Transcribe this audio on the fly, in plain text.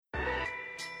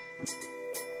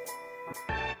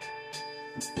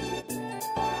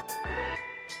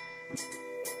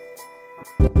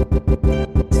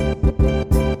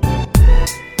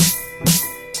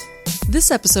This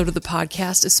episode of the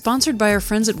podcast is sponsored by our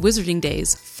friends at Wizarding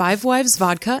Days, Five Wives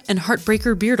Vodka, and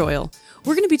Heartbreaker Beard Oil.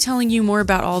 We're going to be telling you more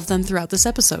about all of them throughout this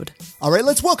episode. All right,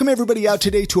 let's welcome everybody out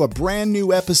today to a brand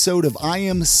new episode of I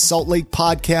Am Salt Lake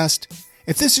Podcast.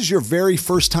 If this is your very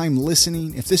first time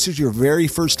listening, if this is your very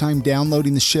first time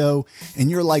downloading the show,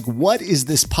 and you're like, what is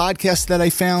this podcast that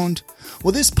I found?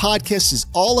 Well, this podcast is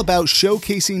all about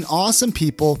showcasing awesome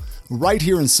people right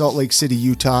here in Salt Lake City,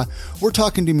 Utah. We're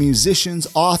talking to musicians,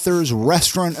 authors,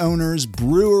 restaurant owners,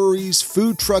 breweries,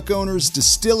 food truck owners,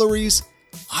 distilleries.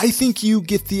 I think you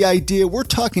get the idea. We're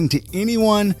talking to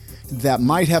anyone that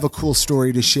might have a cool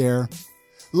story to share.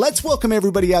 Let's welcome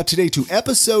everybody out today to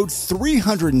episode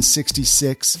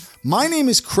 366. My name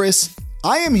is Chris.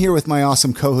 I am here with my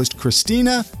awesome co-host,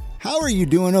 Christina. How are you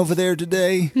doing over there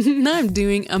today? I'm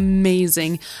doing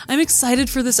amazing. I'm excited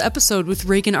for this episode with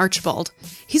Reagan Archibald.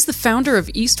 He's the founder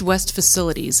of East West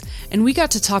Facilities, and we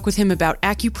got to talk with him about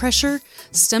acupressure,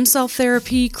 stem cell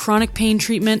therapy, chronic pain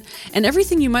treatment, and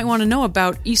everything you might want to know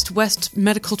about East West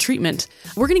medical treatment.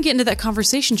 We're going to get into that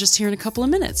conversation just here in a couple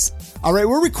of minutes. All right,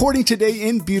 we're recording today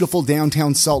in beautiful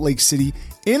downtown Salt Lake City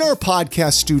in our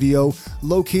podcast studio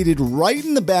located right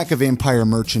in the back of Empire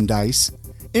Merchandise.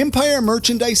 Empire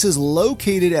Merchandise is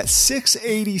located at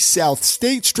 680 South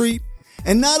State Street,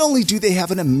 and not only do they have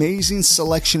an amazing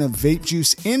selection of vape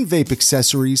juice and vape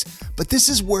accessories, but this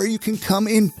is where you can come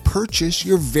and purchase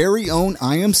your very own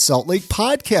I Am Salt Lake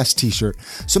podcast t-shirt.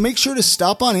 So make sure to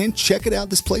stop on in, check it out.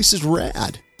 This place is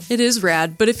rad. It is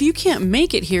rad, but if you can't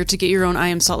make it here to get your own I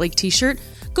Am Salt Lake t-shirt,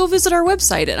 go visit our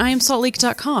website at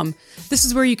iamsaltlake.com. This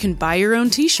is where you can buy your own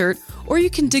t-shirt, or you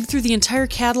can dig through the entire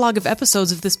catalog of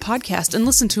episodes of this podcast and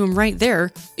listen to them right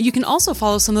there. You can also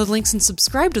follow some of the links and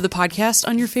subscribe to the podcast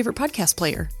on your favorite podcast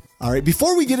player. All right,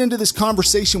 before we get into this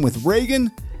conversation with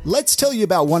Reagan, let's tell you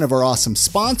about one of our awesome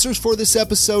sponsors for this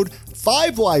episode,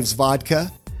 Five Wives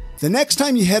Vodka. The next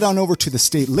time you head on over to the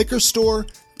state liquor store,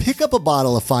 pick up a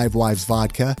bottle of Five Wives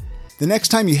Vodka. The next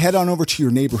time you head on over to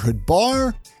your neighborhood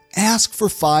bar, ask for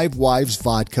Five Wives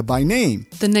Vodka by name.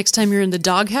 The next time you're in the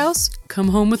doghouse, come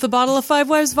home with a bottle of Five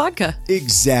Wives Vodka.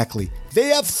 Exactly. They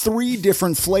have 3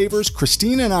 different flavors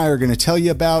Christina and I are going to tell you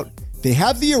about. They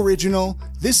have the original.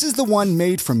 This is the one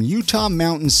made from Utah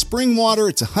Mountain Spring Water.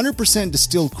 It's 100%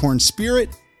 distilled corn spirit,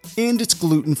 and it's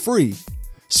gluten-free.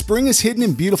 Spring is hidden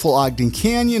in beautiful Ogden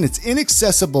Canyon. It's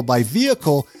inaccessible by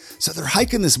vehicle, so they're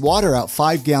hiking this water out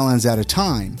 5 gallons at a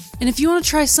time. And if you want to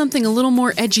try something a little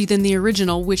more edgy than the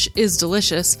original, which is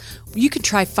delicious, you could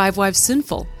try Five Wives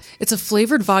Sinful. It's a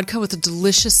flavored vodka with a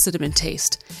delicious cinnamon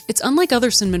taste. It's unlike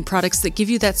other cinnamon products that give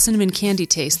you that cinnamon candy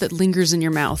taste that lingers in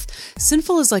your mouth.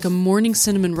 Sinful is like a morning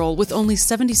cinnamon roll with only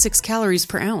 76 calories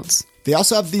per ounce. They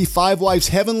also have the Five Wives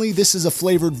Heavenly. This is a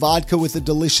flavored vodka with a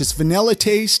delicious vanilla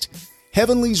taste.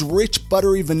 Heavenly's rich,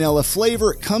 buttery vanilla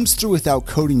flavor, it comes through without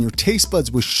coating your taste buds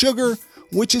with sugar,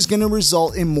 which is going to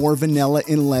result in more vanilla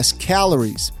and less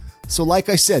calories. So like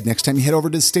I said, next time you head over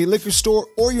to the state liquor store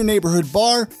or your neighborhood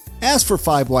bar, ask for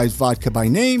Five Wives Vodka by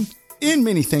name, and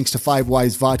many thanks to Five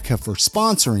Wives Vodka for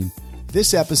sponsoring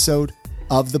this episode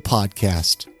of the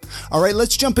podcast. All right,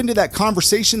 let's jump into that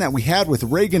conversation that we had with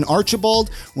Reagan Archibald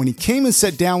when he came and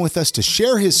sat down with us to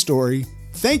share his story.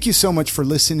 Thank you so much for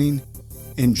listening.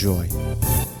 Enjoy.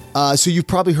 So you've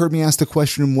probably heard me ask the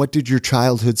question, what did your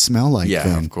childhood smell like? Yeah,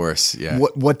 then? Of course. Yeah.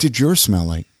 What did yours smell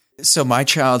like? So my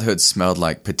childhood smelled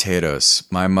like potatoes.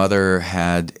 My mother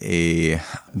had the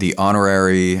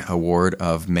honorary award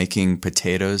of making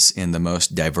potatoes in the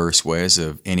most diverse ways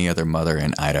of any other mother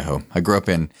in Idaho. I grew up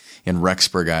in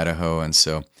Rexburg, Idaho, and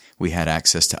so we had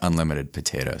access to unlimited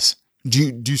potatoes.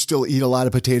 Do you still eat a lot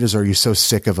of potatoes, or are you so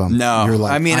sick of them? No, You're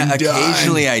like, I mean,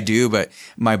 occasionally done. I do, but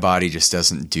my body just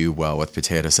doesn't do well with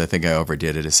potatoes. I think I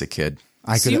overdid it as a kid.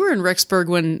 So you were in Rexburg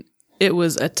when it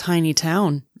was a tiny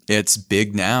town. It's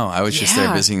big now. I was just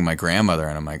there visiting my grandmother,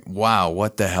 and I'm like, wow,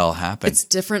 what the hell happened? It's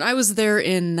different. I was there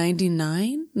in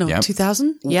 99? No, Yep.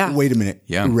 2000? Yeah. Wait a minute.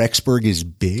 Yeah. Rexburg is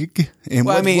big? And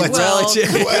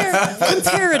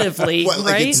Comparatively, like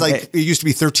right? It's like it used to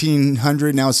be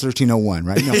 1300, now it's 1301,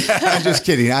 right? No, I'm just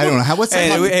kidding. I don't know. What's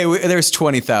that? There's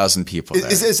 20,000 people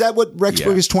there. Is that what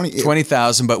Rexburg is?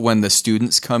 20,000, but when the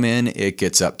students come in, it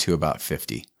gets up to about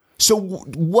 50. So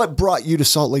what brought you to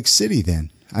Salt Lake City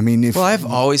then? I mean, I've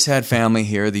always had family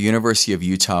here. The University of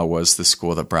Utah was the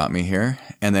school that brought me here.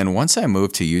 And then once I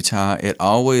moved to Utah, it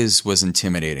always was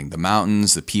intimidating. The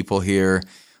mountains, the people here.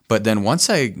 But then once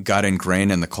I got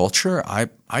ingrained in the culture, I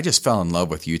just fell in love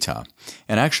with Utah.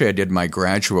 And actually, I did my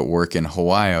graduate work in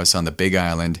Hawaii. I was on the Big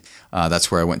Island. That's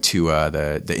where I went to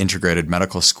the Integrated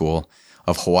Medical School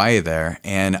of Hawaii there.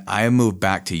 And I moved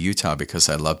back to Utah because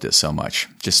I loved it so much.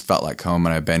 Just felt like home.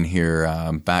 And I've been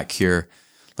here, back here,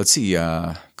 let's see,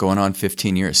 going on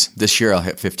 15 years. This year, I'll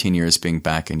hit 15 years being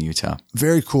back in Utah.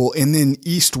 Very cool. And then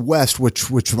East-West,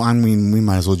 which I mean, we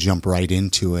might as well jump right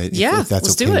into it. Yeah, if that's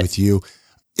let's okay do it. with you.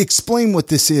 Explain what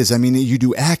this is. I mean, you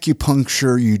do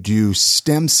acupuncture, you do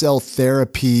stem cell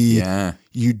therapy. Yeah.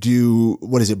 You do,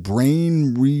 what is it,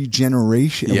 brain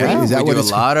regeneration? Yeah, Is that we what do a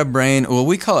it's lot of brain. Well,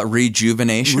 we call it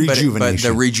rejuvenation, but Rejuvenation.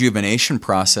 the rejuvenation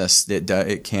process,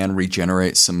 it can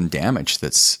regenerate some damage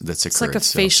that's occurred. It's like a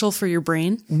So- facial for your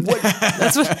brain. What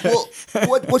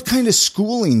kind of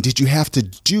schooling did you have to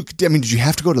do? I mean, did you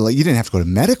have to go to, like, you didn't have to go to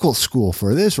medical school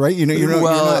for this, right? You're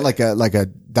not like a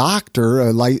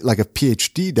doctor, like a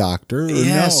PhD doctor.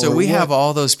 Yeah, so we have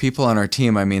all those people on our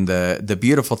team. I mean, the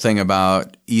beautiful thing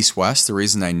about East-West, the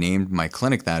reason I named my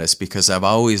clinic that is because I've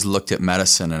always looked at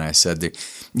medicine and I said that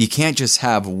you can't just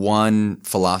have one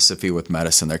philosophy with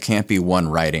medicine. There can't be one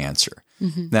right answer.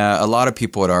 Now, a lot of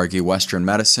people would argue Western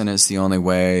medicine is the only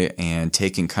way and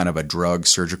taking kind of a drug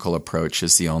surgical approach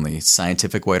is the only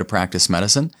scientific way to practice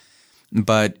medicine.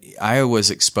 But I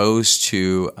was exposed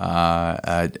to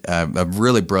a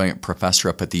really brilliant professor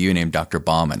up at the U named Dr.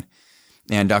 Bauman.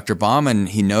 And Dr. Bauman,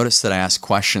 he noticed that I asked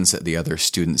questions that the other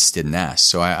students didn't ask.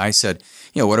 So I said,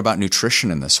 what about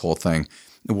nutrition in this whole thing?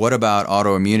 What about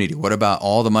autoimmunity? What about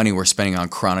all the money we're spending on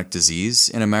chronic disease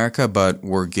in America, but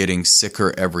we're getting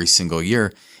sicker every single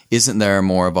year? Isn't there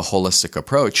more of a holistic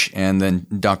approach? And then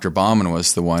Dr. Bauman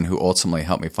was the one who ultimately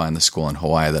helped me find the school in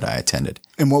Hawaii that I attended.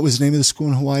 And what was the name of the school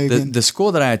in Hawaii again? The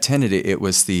school that I attended, it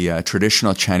was the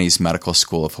Traditional Chinese Medical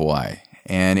School of Hawaii.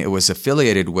 And it was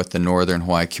affiliated with the Northern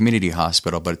Hawaii Community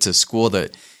Hospital, but it's a school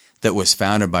that was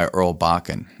founded by Earl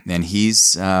Bakken. And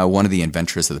he's one of the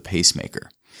inventors of the pacemaker.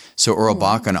 So Earl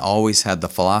Bakken always had the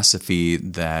philosophy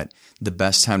that the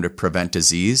best time to prevent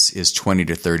disease is 20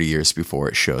 to 30 years before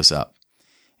it shows up.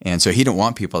 And so he didn't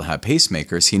want people to have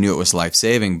pacemakers. He knew it was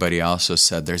life-saving, but he also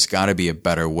said there's got to be a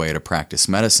better way to practice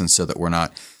medicine so that we're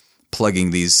not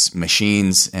plugging these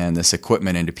machines and this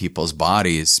equipment into people's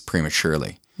bodies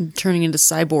prematurely. Turning into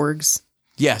cyborgs.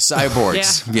 Yeah,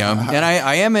 cyborgs. And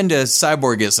I am into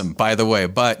cyborgism, by the way,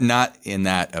 but not in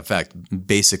that effect.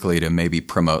 Basically, to maybe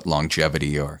promote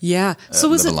longevity or So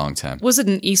was live it a long time. Was it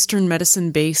an Eastern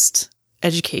medicine-based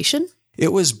education?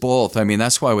 It was both. I mean,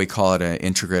 that's why we call it an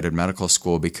integrated medical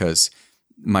school, because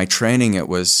my training, it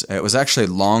was actually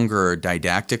longer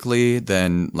didactically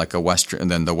than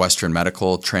the Western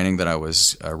medical training that I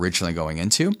was originally going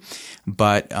into.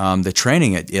 But the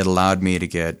training, it allowed me to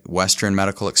get Western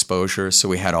medical exposure. So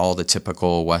we had all the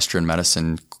typical Western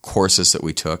medicine courses that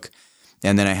we took.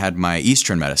 And then I had my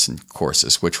Eastern medicine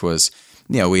courses, which was,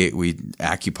 we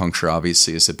acupuncture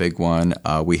obviously is a big one.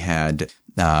 We had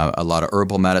a lot of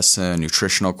herbal medicine,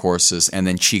 nutritional courses, and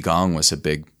then Qigong was a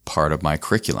big part of my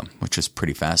curriculum, which is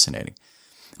pretty fascinating.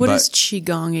 What is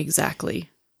Qigong exactly?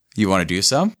 You want to do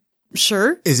some?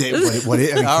 Sure. Is it what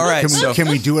it? I mean, All right. Can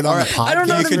we do it on the podcast? I don't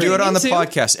know. You can do it on the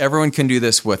Relating podcast. Everyone can do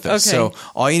this with us. Okay. So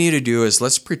all you need to do is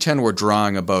let's pretend we're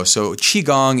drawing a bow. So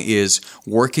Qigong is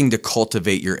working to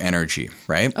cultivate your energy,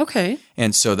 right? Okay.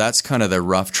 And so that's kind of the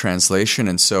rough translation.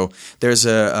 And so there's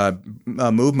a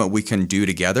movement we can do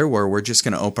together where we're just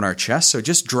going to open our chest. So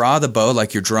just draw the bow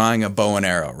like you're drawing a bow and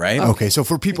arrow, right? Okay, so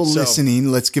for people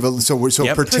listening, let's give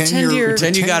Yep.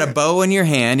 pretend you got a bow in your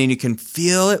hand and you can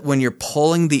feel it when you're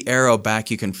pulling the arrow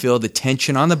back. You can feel the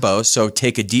tension on the bow. So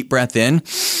take a deep breath in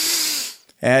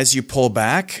as you pull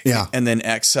back. Yeah. And then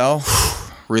exhale,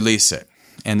 release it.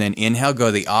 And then inhale, go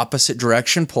the opposite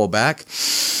direction, pull back,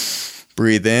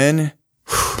 breathe in,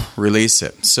 release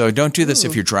it. So don't do this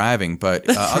if you're driving, but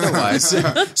otherwise.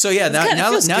 So yeah,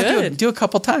 now do a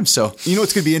couple times. So You know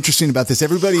what's going to be interesting about this?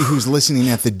 Everybody who's listening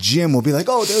at the gym will be like,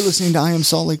 "Oh, they're listening to I Am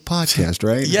Salt Lake podcast,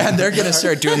 right?" yeah, and they're going to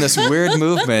start doing this weird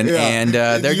movement, and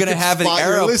they're You going to can have an spot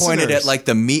your arrow pointed listeners. at like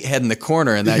the meathead in the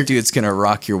corner, and that dude's going to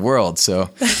rock your world. So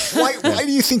Why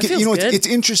do you think feels good. it's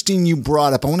interesting you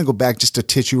brought up? I want to go back just a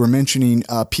titch. You were mentioning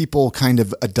people kind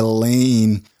of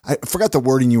delaying. I forgot the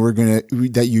wording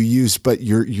that you used, but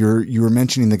you were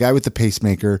mentioning the guy with the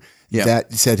pacemaker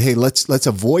that said, "Hey, let's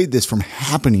avoid this from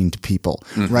happening to people,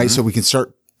 right? So we can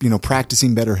start,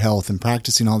 practicing better health and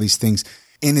practicing all these things."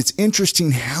 And it's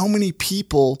interesting how many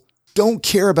people don't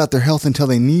care about their health until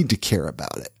they need to care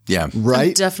about it. yeah, Right?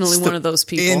 I'm definitely one of those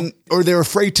people. Or they're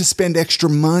afraid to spend extra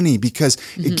money because,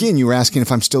 again, you were asking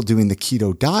if I'm still doing the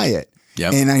keto diet.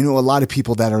 Yep. And I know a lot of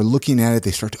people that are looking at it,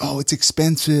 they start, it's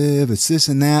expensive. It's this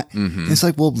and that. And it's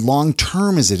like, well, long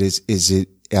term, is it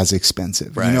as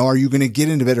expensive? Right. Are you going to get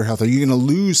into better health? Are you going to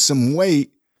lose some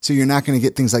weight so you're not going to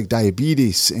get things like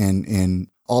diabetes and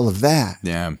all of that?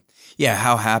 Yeah. Yeah.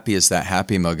 How happy is that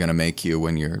Happy Meal going to make you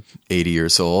when you're 80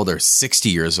 years old or 60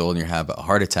 years old and you have a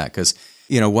heart attack? Because,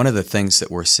 one of the things that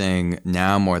we're seeing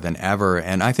now more than ever,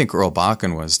 and I think Earl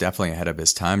Bakken was definitely ahead of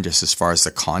his time just as far as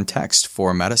the context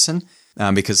for medicine,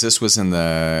 because this was in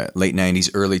the late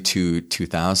 90s, early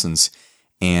 2000s.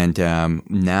 And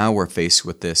now we're faced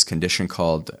with this condition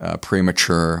called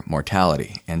premature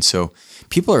mortality. And so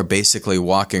people are basically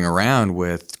walking around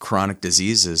with chronic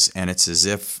diseases, and it's as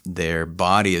if their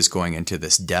body is going into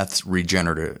this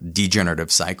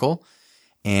degenerative cycle.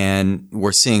 And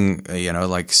we're seeing,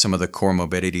 like some of the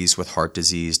comorbidities with heart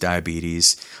disease,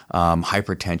 diabetes,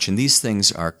 hypertension. These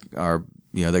things are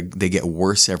they get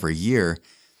worse every year.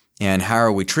 And how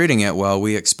are we treating it? Well,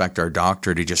 we expect our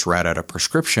doctor to just write out a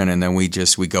prescription and then we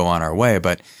go on our way.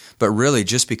 But really,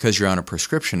 just because you're on a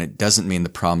prescription, it doesn't mean the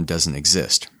problem doesn't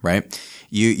exist, right?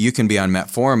 You can be on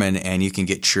metformin and you can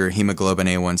get your hemoglobin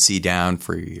A1C down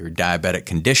for your diabetic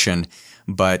condition,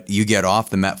 but you get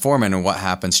off the metformin and what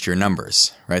happens to your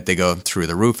numbers, right? They go through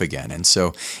the roof again. And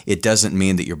so it doesn't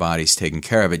mean that your body's taken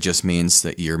care of. It just means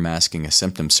that you're masking a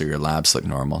symptom so your labs look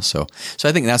normal. So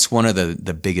I think that's one of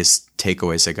the biggest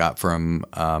takeaways I got from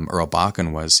Earl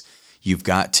Bakken was you've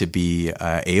got to be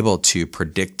able to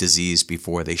predict disease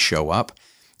before they show up.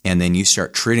 And then you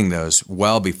start treating those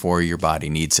well before your body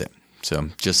needs it. So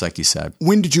just like you said.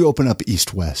 When did you open up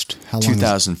East West? How long?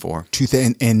 2004.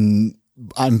 And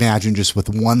I imagine just with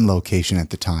one location at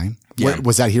the time. Yeah.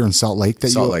 Was that here in Salt Lake?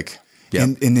 Salt Lake.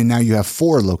 Yep. And then now you have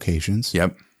 4 locations.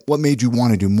 Yep. What made you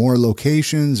want to do more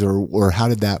locations or how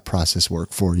did that process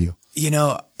work for you?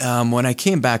 When I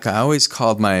came back, I always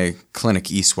called my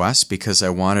clinic East West because I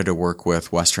wanted to work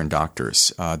with Western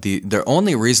doctors. The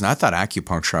only reason I thought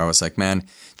acupuncture, I was like, man,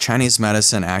 Chinese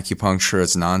medicine, acupuncture,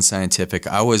 it's non-scientific.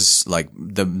 I was like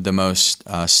the most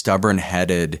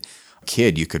stubborn-headed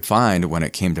kid you could find when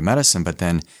it came to medicine. But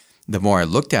then the more I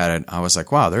looked at it, I was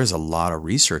like, wow, there's a lot of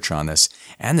research on this.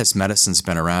 And this medicine's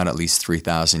been around at least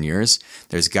 3,000 years.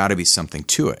 There's got to be something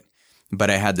to it. But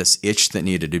I had this itch that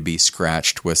needed to be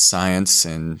scratched with science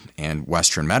and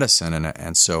Western medicine.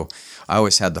 And so I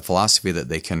always had the philosophy that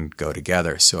they can go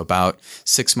together. So about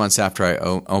 6 months after I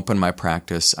opened my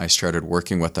practice, I started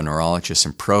working with a neurologist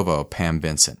in Provo, Pam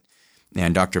Vincent.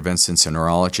 And Dr. Vincent's a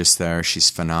neurologist there. She's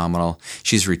phenomenal.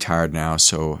 She's retired now.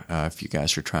 So if you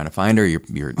guys are trying to find her, you're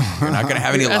not going to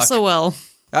have any luck. SOL.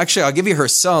 Actually, I'll give you her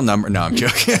cell number. No, I'm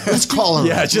joking. Let's call her.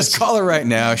 Yeah, just call her right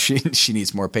now. She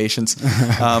needs more patience.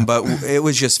 But it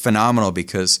was just phenomenal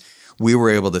because we were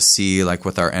able to see, like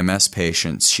with our MS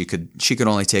patients, she could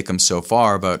only take them so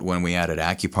far. But when we added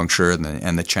acupuncture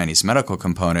and the Chinese medical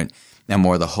component and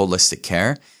more the holistic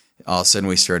care, all of a sudden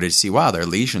we started to see, wow, their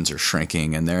lesions are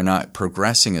shrinking and they're not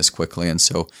progressing as quickly. And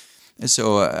so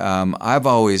I've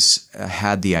always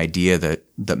had the idea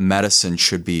that medicine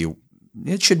should be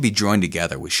joined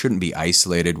together. We shouldn't be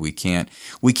isolated. We can't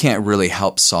really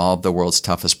help solve the world's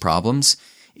toughest problems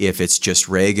if it's just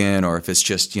Reagan or if it's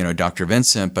just, Dr.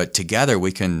 Vincent, but together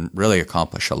we can really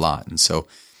accomplish a lot. And so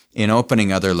in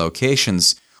opening other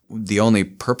locations, the only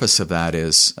purpose of that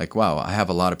is like, wow, I have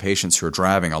a lot of patients who are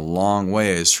driving a long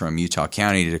ways from Utah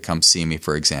County to come see me,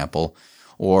 for example.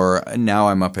 Or now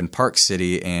I'm up in Park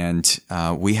City and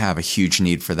we have a huge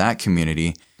need for that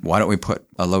community. Why don't we put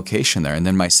a location there? And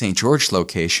then my St. George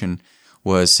location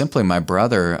was simply my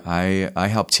brother. I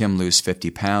helped him lose 50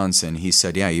 pounds and he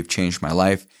said, yeah, you've changed my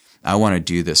life. I want to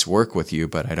do this work with you,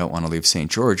 but I don't want to leave St.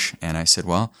 George. And I said,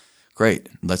 well, great.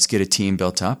 Let's get a team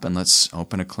built up and let's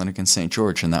open a clinic in St.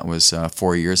 George. And that was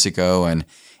 4 years ago. And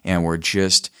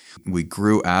we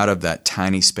grew out of that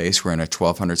tiny space. We're in a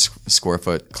 1,200 square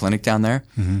foot clinic down there.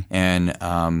 Mm-hmm.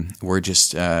 And we're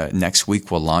just next week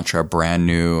we'll launch our brand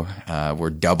new, we're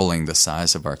doubling the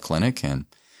size of our clinic. And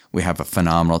we have a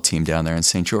phenomenal team down there in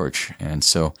St. George. And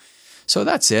so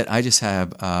that's it. I just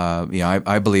have,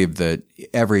 I believe that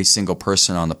every single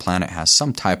person on the planet has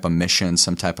some type of mission,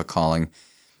 some type of calling.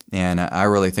 And I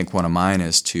really think one of mine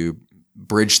is to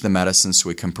bridge the medicine so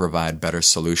we can provide better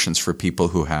solutions for people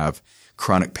who have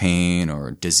chronic pain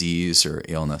or disease or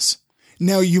illness.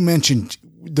 Now, you mentioned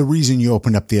the reason you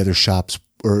opened up the other shops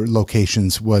or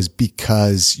locations was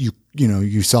because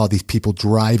you saw these people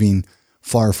driving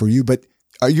far for you. But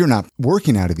You're not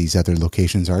working out of these other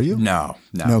locations, are you? No.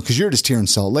 No, because you're just here in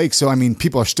Salt Lake. So, I mean,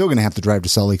 people are still going to have to drive to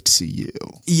Salt Lake to see you.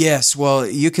 Yes. Well,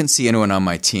 you can see anyone on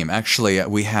my team. Actually,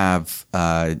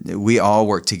 we all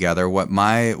work together. What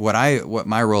my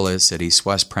role is at East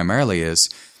West primarily is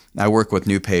I work with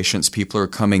new patients. People are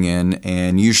coming in,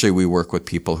 and usually we work with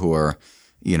people who are,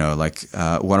 like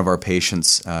one of our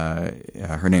patients,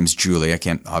 her name's Julie. I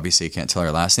can't tell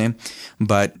her last name,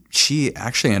 but she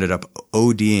actually ended up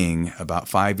ODing about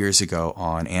 5 years ago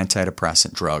on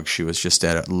antidepressant drugs. She was just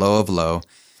at a low of low.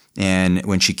 And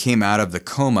when she came out of the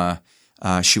coma,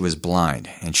 she was blind,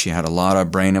 and she had a lot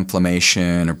of brain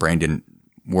inflammation. Her brain didn't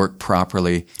work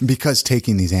properly. Because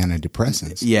taking these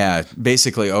antidepressants. Yeah,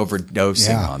 basically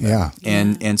overdosing on them.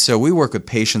 Yeah. And so we work with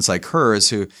patients like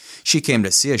hers who she came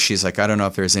to see us. She's like, I don't know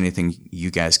if there's anything you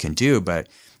guys can do. But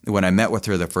when I met with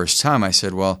her the first time, I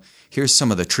said, well, here's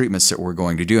some of the treatments that we're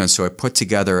going to do. And so I put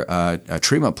together a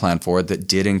treatment plan for her that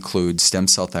did include stem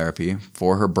cell therapy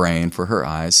for her brain, for her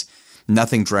eyes,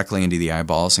 nothing directly into the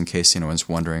eyeballs, in case anyone's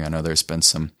wondering. I know there's been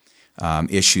some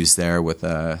issues there with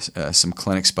some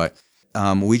clinics, but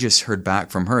we just heard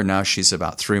back from her. Now she's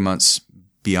about 3 months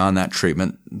beyond that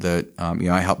treatment that,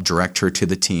 I helped direct her to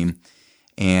the team,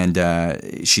 and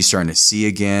she's starting to see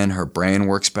again. Her brain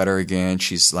works better again.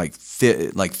 She's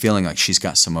feeling like she's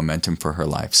got some momentum for her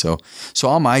life. So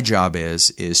all my job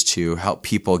is to help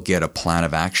people get a plan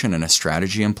of action and a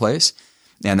strategy in place.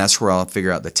 And that's where I'll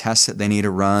figure out the tests that they need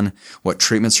to run, what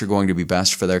treatments are going to be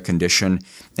best for their condition,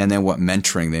 and then what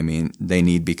mentoring they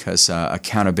need, because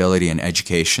accountability and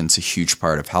education is a huge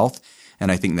part of health.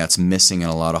 And I think that's missing in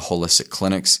a lot of holistic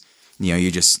clinics.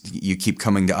 You keep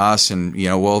coming to us, and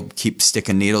we'll keep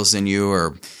sticking needles in you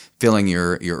or filling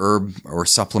your herb or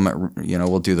supplement.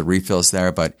 We'll do the refills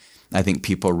there, but I think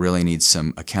people really need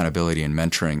some accountability and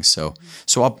mentoring. So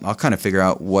I'll kind of figure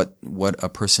out what a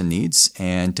person needs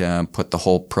and put the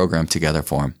whole program together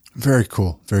for them. Very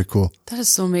cool. Very cool. That is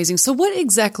so amazing. So what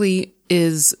exactly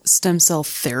is stem cell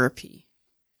therapy?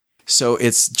 So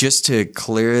it's just to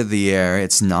clear the air.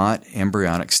 It's not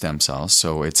embryonic stem cells.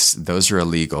 So those are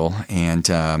illegal. And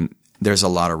there's a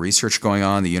lot of research going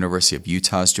on. The University of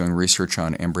Utah is doing research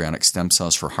on embryonic stem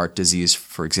cells for heart disease,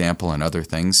 for example, and other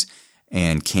things,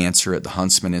 and cancer at the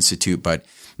Huntsman Institute. But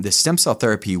the stem cell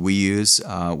therapy we use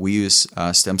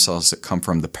stem cells that come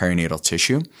from the perinatal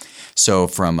tissue. So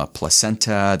from a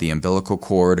placenta, the umbilical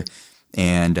cord.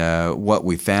 And what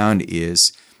we found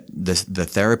is the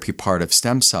therapy part of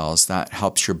stem cells, that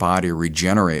helps your body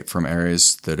regenerate from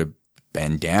areas that have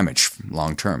been damaged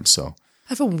long term. So I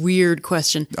have a weird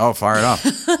question. Oh, fire it off.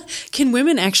 Can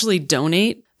women actually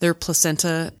donate their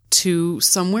placenta to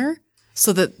somewhere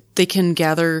so that they can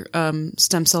gather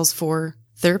stem cells for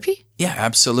therapy? Yeah,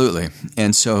 absolutely.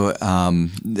 And so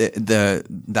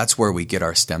that's where we get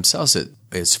our stem cells.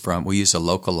 It's from, we use a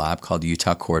local lab called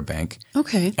Utah Cord Bank.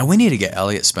 Okay. And we need to get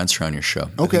Elliot Spencer on your show.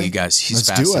 Okay. I think you guys, he's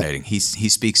Let's fascinating. He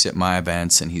speaks at my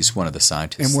events, and he's one of the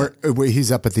scientists. And where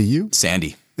he's up at the U?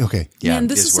 Sandy. Okay. Yeah, Man,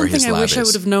 this is something I wish I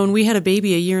would have known. We had a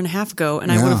baby a year and a half ago,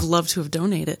 and I would have loved to have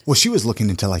donated. Well, she was looking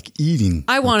into eating.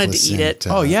 I wanted to eat it.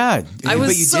 Oh, yeah.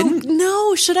 But you didn't?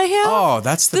 No, should I have? Oh,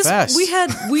 that's the best. We had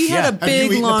a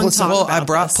big, long talk Well, about I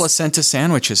brought this. placenta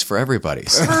sandwiches for everybody.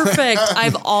 So. Perfect.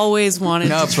 I've always wanted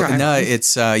to try. No,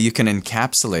 it's you can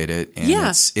encapsulate it. And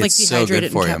it's like so dehydrate good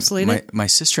it, for encapsulate you. it. My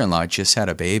sister-in-law just had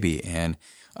a baby, and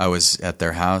I was at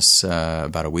their house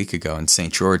about a week ago in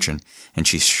St. George, and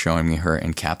she's showing me her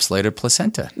encapsulated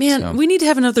placenta. Man, we need to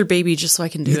have another baby just so I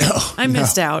can do it. I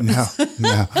missed out.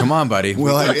 No. Come on, buddy.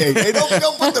 Well, hey,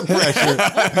 don't put the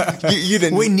pressure. You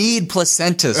didn't. We need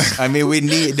placentas. I mean, we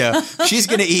need. She's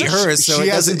going to eat hers, so it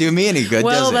doesn't do me any good.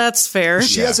 Well, does it? that's fair.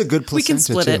 She has a good placenta, We can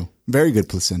split too. it. Very good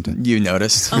placenta. You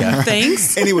noticed. Yeah.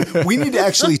 Thanks. Anyway, we need to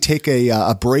actually take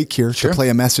a break here to play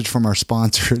a message from our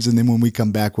sponsors. And then when we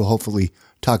come back, we'll hopefully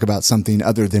talk about something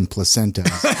other than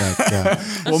placentas.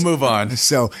 But, We'll move on.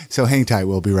 So hang tight.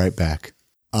 We'll be right back.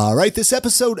 All right. This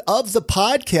episode of the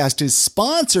podcast is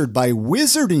sponsored by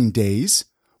Wizarding Days.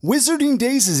 Wizarding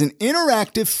Days is an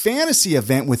interactive fantasy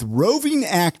event with roving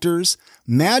actors,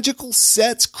 magical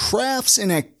sets, crafts,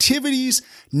 and activities,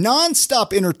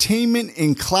 nonstop entertainment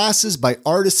and classes by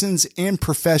artisans and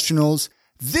professionals.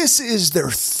 This is their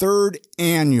third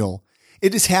annual.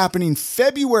 It is happening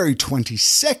February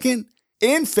 22nd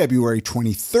and February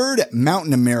 23rd at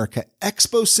Mountain America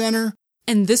Expo Center.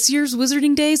 And this year's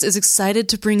Wizarding Days is excited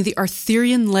to bring the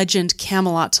Arthurian legend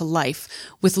Camelot to life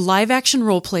with live-action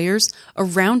role players, a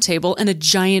round table, and a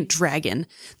giant dragon.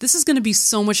 This is going to be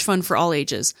so much fun for all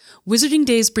ages. Wizarding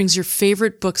Days brings your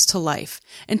favorite books to life.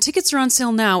 And tickets are on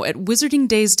sale now at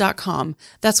wizardingdays.com.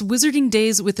 That's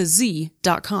wizardingdays with a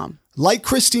Z.com. Like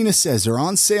Christina says, they're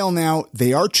on sale now.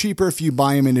 They are cheaper if you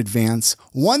buy them in advance.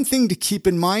 One thing to keep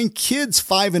in mind, kids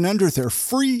 5 and under, they're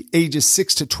free. Ages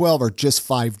 6 to 12 are just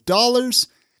 $5.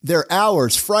 Their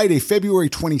hours, Friday,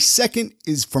 February 22nd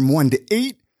is from 1 to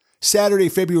 8. Saturday,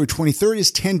 February 23rd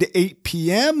is 10 to 8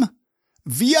 p.m.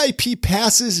 VIP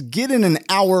passes get in an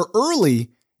hour early,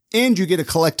 and you get a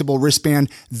collectible wristband.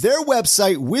 Their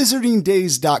website,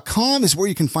 wizardingdays.com, is where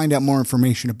you can find out more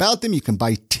information about them. You can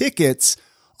buy tickets.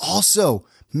 Also,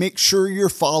 make sure you're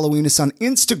following us on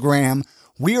Instagram.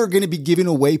 We are going to be giving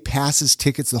away passes,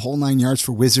 tickets, the whole 9 yards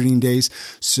for Wizarding Days.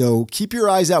 So keep your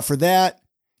eyes out for that.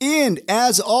 And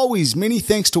as always, many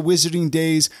thanks to Wizarding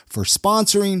Days for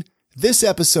sponsoring this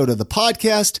episode of the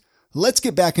podcast. Let's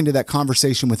get back into that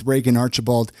conversation with Reagan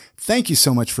Archibald. Thank you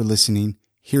so much for listening.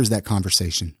 Here's that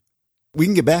conversation. We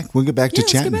can get back. We'll get back to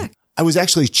chatting. Let's get back. I was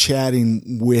actually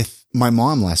chatting with my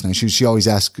mom last night. She always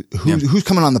asks, who's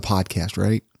coming on the podcast,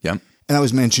 right? Yeah. And I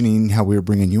was mentioning how we were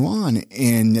bringing you on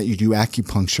and that you do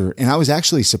acupuncture. And I was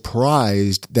actually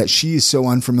surprised that she is so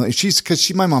unfamiliar.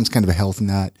 My mom's kind of a health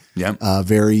nut. Yeah.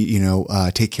 Very,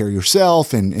 take care of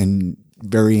yourself and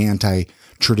very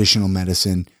anti-traditional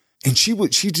medicine. And she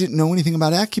didn't know anything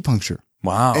about acupuncture.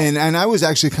 Wow. And I was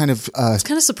actually kind of, It's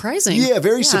kind of surprising. yeah,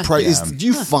 very surprised. Yeah. Do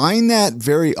you find that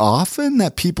very often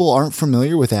that people aren't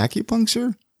familiar with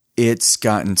acupuncture? It's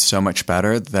gotten so much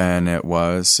better than it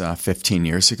was 15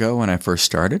 years ago when I first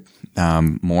started.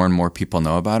 More and more people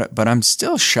know about it, but I'm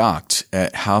still shocked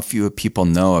at how few people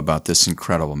know about this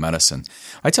incredible medicine.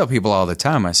 I tell people all the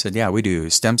time, I said, yeah, we do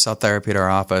stem cell therapy at our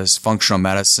office, functional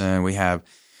medicine, we have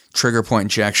trigger point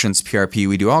injections, PRP,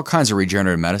 we do all kinds of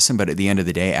regenerative medicine, but at the end of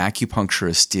the day, acupuncture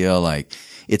is still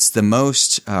it's the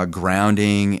most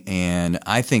grounding and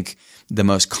I think the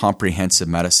most comprehensive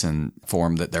medicine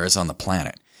form that there is on the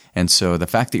planet. And so the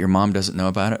fact that your mom doesn't know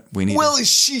about it, we need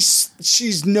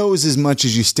she knows as much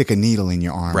as you stick a needle in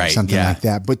your arm or something like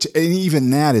that. But and even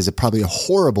that is probably a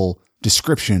horrible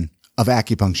description of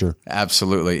acupuncture.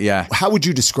 Absolutely. Yeah. How would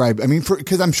you describe,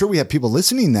 because I'm sure we have people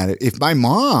listening that if my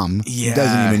mom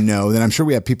doesn't even know, then I'm sure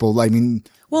we have people,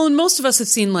 Well, and most of us have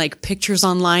seen pictures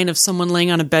online of someone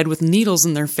laying on a bed with needles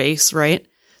in their face, right?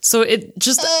 So it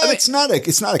just, it's not a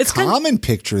common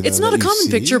picture though. It's not a common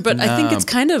picture, but I think it's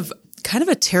kind of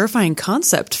a terrifying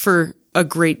concept for a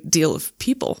great deal of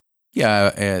people. Yeah,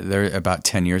 about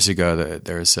 10 years ago,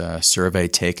 there's a survey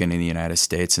taken in the United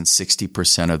States, and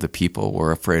 60% of the people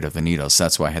were afraid of the needles.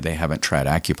 That's why they haven't tried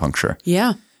acupuncture.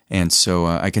 Yeah. And so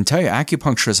I can tell you,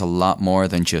 acupuncture is a lot more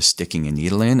than just sticking a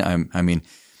needle in. I mean,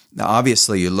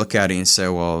 obviously, you look at it and say,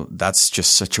 well, that's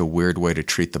just such a weird way to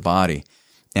treat the body.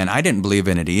 And I didn't believe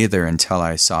in it either until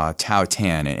I saw Tao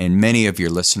Tan. And many of your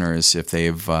listeners, if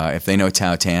they know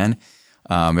Tao Tan,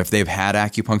 if they've had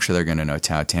acupuncture, they're going to know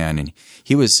Tao Tan. And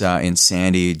he was in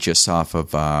Sandy, just off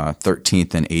of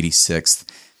 13th and 86th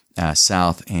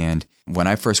South. And when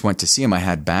I first went to see him, I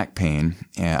had back pain.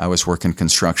 I was working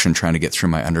construction, trying to get through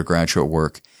my undergraduate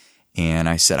work. And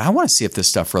I said, I want to see if this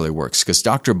stuff really works, because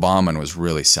Dr. Bauman was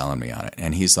really selling me on it.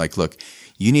 And he's like, look,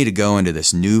 you need to go into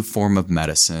this new form of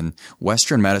medicine.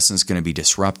 Western medicine is going to be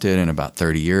disrupted in about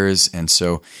 30 years. And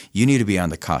so you need to be on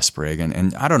the cusp, Reagan.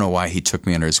 And I don't know why he took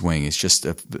me under his wing. He's just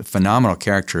a phenomenal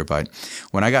character. But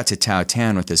when I got to Tao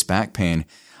Tan with this back pain,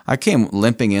 I came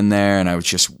limping in there and I was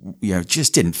just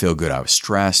didn't feel good. I was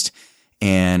stressed.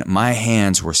 And my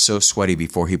hands were so sweaty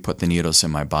before he put the needles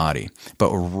in my body. But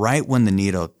right when the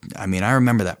needle, I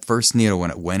remember that first needle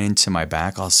when it went into my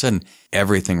back, all of a sudden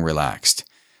everything relaxed.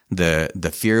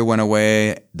 The fear went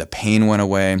away, the pain went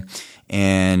away,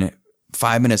 and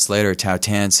 5 minutes later, Tao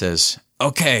Tan says,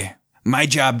 okay, my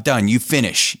job done. You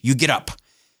finish. You get up.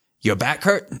 Your back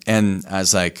hurt? And I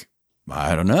was like,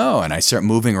 I don't know. And I start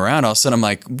moving around. All of a sudden, I'm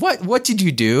like, what did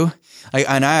you do?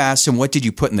 And I asked him, what did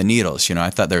you put in the needles? I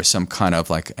thought there was some kind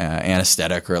of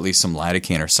anesthetic or at least some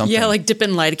lidocaine or something. Yeah, dip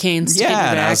in lidocaine.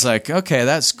 Yeah, and I was like, okay,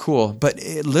 that's cool. But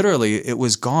it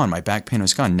was gone. My back pain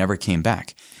was gone. Never came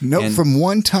back. No, from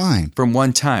one time. From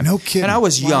one time. No kidding. And I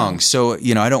was young, so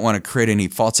I don't want to create any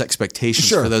false expectations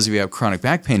for those of you who have chronic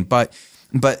back pain. But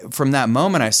from that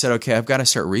moment, I said, okay, I've got to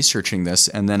start researching this.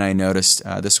 And then I noticed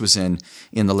this was in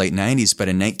the late 90s, but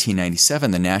in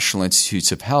 1997, the National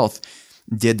Institutes of Health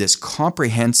did this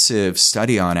comprehensive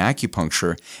study on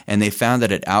acupuncture, and they found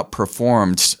that it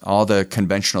outperformed all the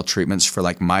conventional treatments for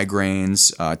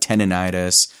migraines,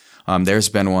 tendinitis. There's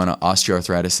been one,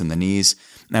 osteoarthritis in the knees.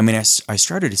 I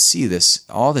started to see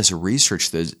all this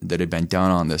research that had been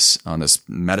done on this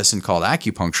medicine called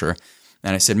acupuncture.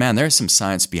 And I said, man, there's some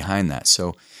science behind that.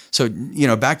 So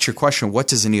back to your question, what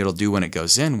does a needle do when it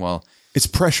goes in? Well, it's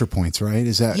pressure points, right?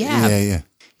 Is that? Yeah.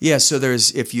 Yeah, so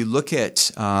if you look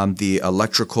at the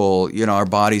electrical, our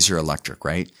bodies are electric,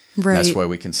 right? Right. That's why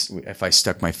if I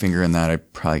stuck my finger in that,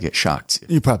 I'd probably get shocked.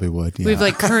 You probably would. Yeah. We have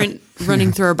like current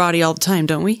running through our body all the time,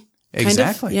 don't we?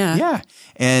 Exactly. Kind of? Yeah.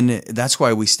 And that's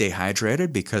why we stay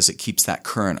hydrated, because it keeps that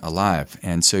current alive.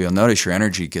 And so you'll notice your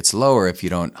energy gets lower if you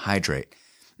don't hydrate.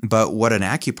 But what an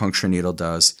acupuncture needle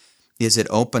does is it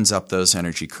opens up those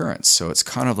energy currents. So it's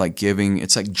kind of like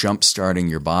it's like jump starting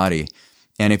your body.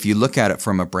 And if you look at it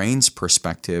from a brain's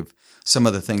perspective, some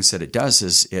of the things that it does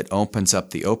is it opens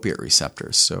up the opiate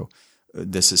receptors. So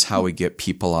this is how we get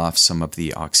people off some of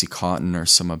the Oxycontin or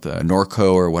some of the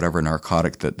Norco or whatever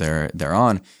narcotic that they're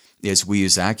on, is we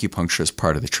use acupuncture as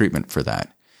part of the treatment for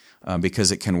that.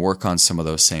 Because it can work on some of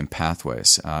those same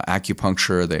pathways.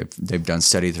 Acupuncture, they've done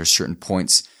studies. There's certain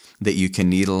points that you can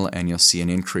needle, and you'll see an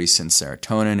increase in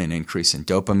serotonin, an increase in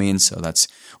dopamine. So that's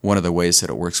one of the ways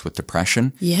that it works with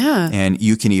depression. Yeah. And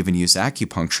you can even use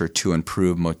acupuncture to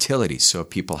improve motility. So if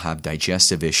people have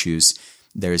digestive issues,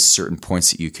 there's certain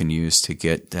points that you can use to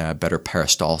get better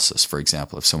peristalsis, for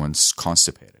example, if someone's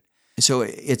constipated. So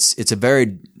it's a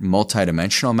very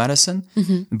multidimensional medicine,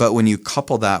 but when you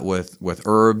couple that with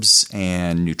herbs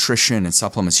and nutrition and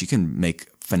supplements, you can make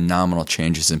phenomenal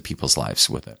changes in people's lives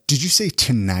with it. Did you say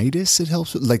tinnitus it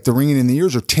helps with? Like the ringing in the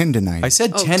ears, or tendinitis? I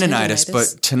said tendinitis,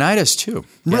 but tinnitus too.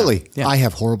 Really? Yeah. I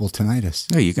have horrible tinnitus.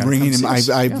 No, you got ringing in.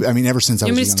 I mean, ever since I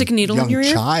was want me a to stick a needle in your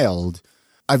ear? child,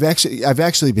 I've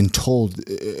actually been told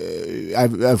I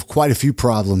have quite a few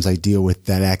problems I deal with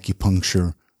that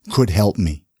acupuncture could help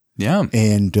me. Yeah.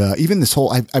 And even this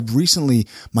whole, I've recently,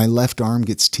 my left arm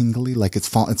gets tingly, like it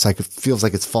feels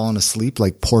like it's fallen asleep,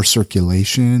 like poor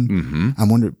circulation. Mm-hmm. I'm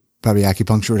wondering, probably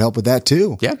acupuncture would help with that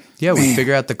too. Yeah. Yeah. We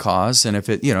figure out the cause. And if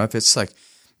it's like,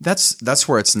 that's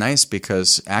where it's nice,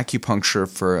 because acupuncture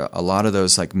for a lot of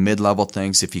those like mid-level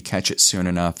things, if you catch it soon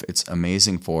enough, it's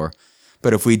amazing for.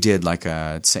 But if we did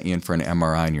sent you in for an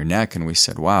MRI in your neck and we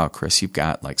said, wow, Chris, you've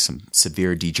got like some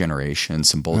severe degeneration,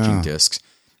 some bulging discs,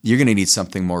 you're going to need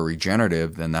something more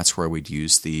regenerative, then that's where we'd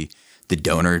use the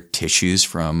donor tissues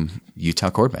from Utah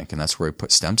Cord Bank. And that's where we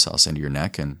put stem cells into your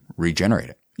neck and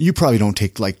regenerate it. You probably don't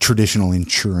take like traditional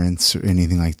insurance or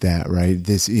anything like that, right?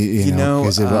 This, you know,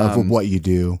 because of what you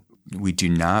do. We do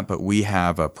not, but we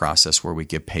have a process where we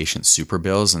give patients super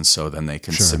bills, and so then they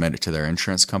can submit it to their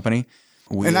insurance company.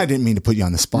 And I didn't mean to put you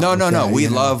on the spot. No. We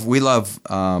love.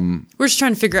 We're just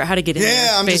trying to figure out how to get in there.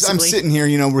 Yeah, I'm sitting here,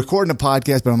 recording a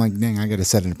podcast, but I'm like, dang, I got to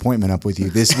set an appointment up with you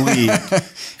this week.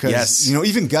 Because,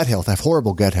 even gut health, I have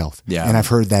horrible gut health. Yeah. And I've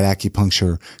heard that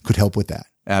acupuncture could help with that.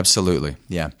 Absolutely.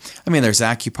 Yeah. I mean, there's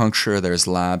acupuncture, there's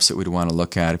labs that we'd want to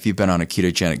look at. If you've been on a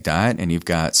ketogenic diet and you've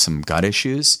got some gut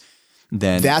issues,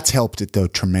 then that's helped it though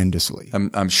tremendously.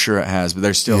 I'm sure it has, but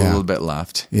there's still a little bit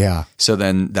left. Yeah. So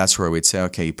then that's where we'd say,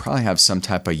 okay, you probably have some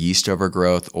type of yeast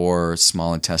overgrowth or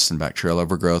small intestine bacterial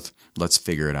overgrowth. Let's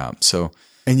figure it out. So,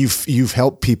 and you've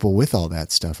helped people with all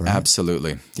that stuff, right?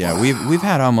 Absolutely. Yeah. Wow. We've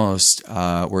had almost,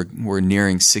 we're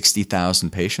nearing 60,000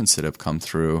 patients that have come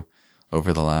through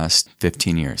over the last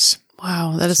 15 years.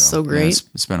 Wow, that is so great. Yeah,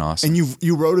 it's been awesome. And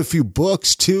you wrote a few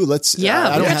books too. We got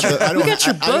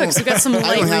your books. We got some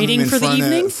light reading for the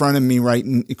evening. In front of me, right?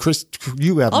 Chris,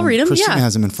 you have them. I'll read them. Christina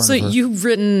has them in front of her. So you've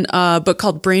written a book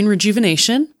called Brain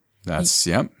Rejuvenation. That's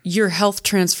Your Health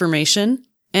Transformation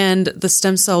and the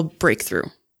Stem Cell Breakthrough.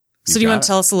 So do you want to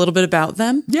tell us a little bit about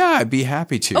them? Yeah, I'd be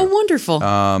happy to. Oh, wonderful.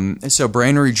 So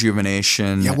brain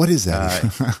rejuvenation. Yeah, what is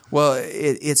that? Well,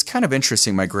 it's kind of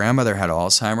interesting. My grandmother had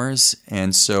Alzheimer's,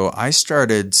 and so I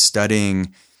started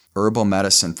studying herbal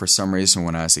medicine for some reason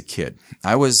when I was a kid.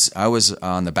 I was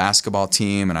on the basketball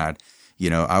team, and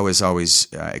I was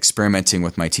always experimenting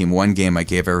with my team. One game I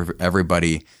gave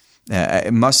everybody,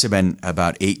 it must have been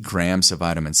about 8 grams of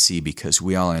vitamin C, because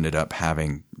we all ended up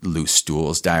having loose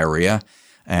stools, diarrhea.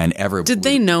 And did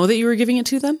they know that you were giving it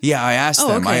to them? Yeah, I asked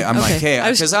them. Okay. I'm like, hey,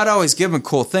 because I'd always give them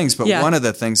cool things, but one of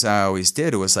the things I always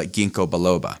did was like ginkgo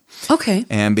biloba. Okay.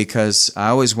 And because I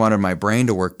always wanted my brain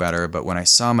to work better, but when I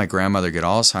saw my grandmother get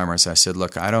Alzheimer's, I said,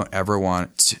 look, I don't ever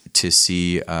want to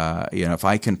see, if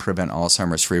I can prevent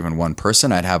Alzheimer's for even one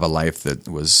person, I'd have a life that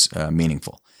was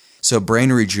meaningful. So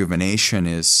brain rejuvenation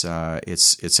is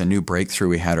it's a new breakthrough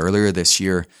we had earlier last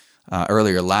year,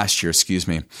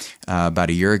 about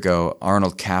a year ago.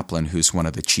 Arnold Kaplan, who's one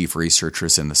of the chief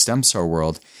researchers in the stem cell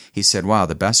world, he said, wow,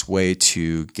 the best way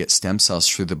to get stem cells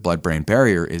through the blood-brain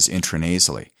barrier is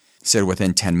intranasally. He said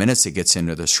within 10 minutes, it gets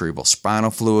into the cerebral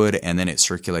spinal fluid, and then it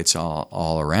circulates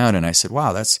all around. And I said,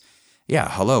 wow,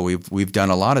 we've done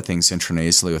a lot of things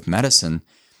intranasally with medicine,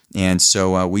 And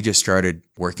so we just started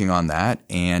working on that,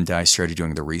 and I started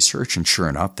doing the research. And sure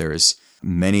enough, there's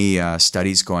many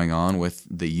studies going on with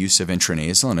the use of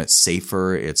intranasal, and it's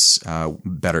safer, it's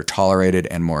better tolerated,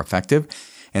 and more effective.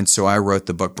 And so I wrote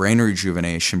the book Brain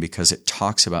Rejuvenation because it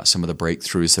talks about some of the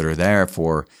breakthroughs that are there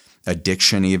for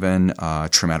addiction, even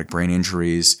traumatic brain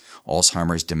injuries,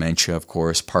 Alzheimer's, dementia, of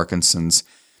course, Parkinson's.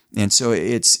 And so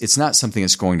it's not something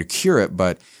that's going to cure it,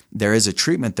 but there is a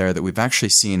treatment there that we've actually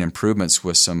seen improvements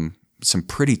with some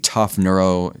pretty tough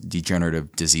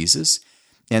neurodegenerative diseases.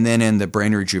 And then in the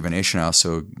brain rejuvenation, I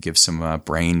also give some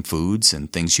brain foods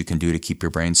and things you can do to keep your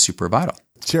brain super vital.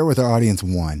 Share with our audience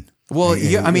one. Well,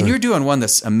 you're doing one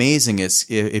that's amazing. Is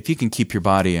if you can keep your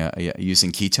body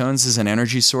using ketones as an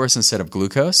energy source instead of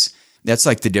glucose. That's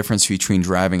like the difference between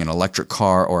driving an electric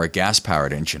car or a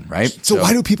gas-powered engine, right? So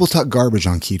why do people talk garbage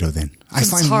on keto then? I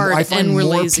find we're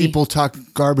more lazy. people talk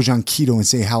garbage on keto and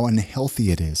say how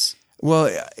unhealthy it is. Well,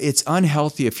 it's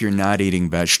unhealthy if you're not eating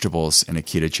vegetables in a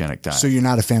ketogenic diet. So you're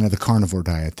not a fan of the carnivore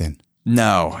diet then?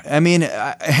 No, I mean,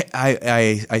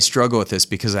 I struggle with this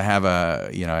because I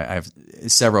have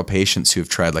several patients who've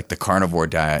tried like the carnivore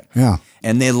diet,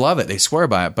 and they love it. They swear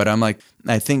by it, but I'm like,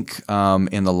 I think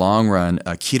in the long run,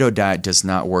 a keto diet does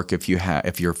not work if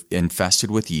you're infested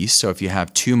with yeast. So if you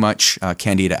have too much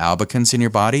Candida albicans in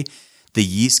your body, the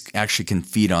yeast actually can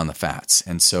feed on the fats,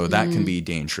 and so that can be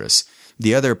dangerous.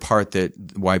 The other part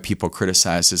that why people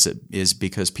criticize is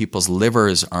because people's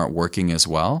livers aren't working as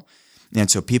well. And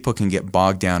so people can get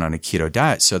bogged down on a keto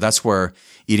diet. So that's where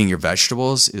eating your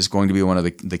vegetables is going to be one of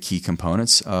the key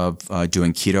components of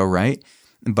doing keto right.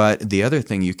 But the other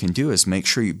thing you can do is make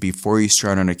sure before you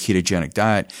start on a ketogenic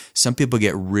diet, some people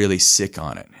get really sick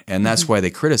on it. And that's why they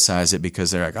criticize it,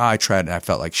 because they're like, I tried it and I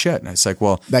felt like shit. And it's like,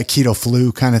 well. That keto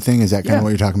flu kind of thing, is that kind of what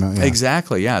you're talking about? Yeah.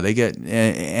 Exactly. Yeah. They get,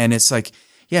 and it's like,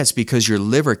 yeah, it's because your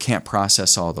liver can't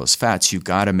process all those fats. You've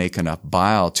got to make enough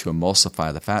bile to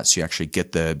emulsify the fats so you actually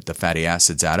get the fatty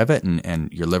acids out of it,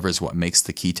 and your liver is what makes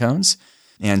the ketones.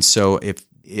 And so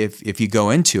if you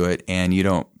go into it and you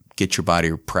don't get your body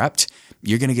prepped,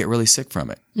 you're going to get really sick from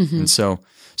it. And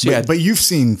But you've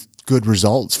seen good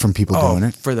results from people doing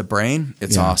it. For the brain,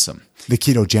 it's awesome. The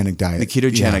ketogenic diet. The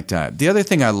ketogenic diet. The other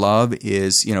thing I love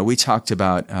is, we talked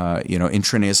about,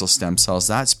 intranasal stem cells.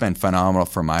 That's been phenomenal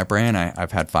for my brain.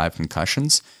 I've had 5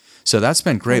 concussions. So that's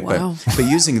been great. Oh, wow. But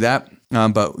using that,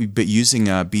 but using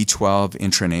B12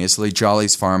 intranasally,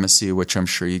 Jolly's Pharmacy, which I'm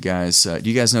sure you guys, do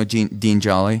you guys know Dean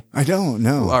Jolly? I don't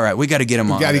know. All right. We got to get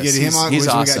him on. We got to get him on. He's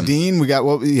awesome. We got Dean. We got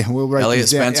we'll write Elliot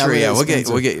Spencer. We'll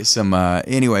Spencer. get you some,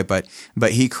 anyway, but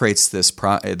he creates this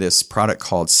product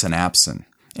called Synapsin.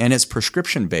 And it's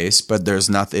prescription based, but there's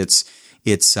nothing. It's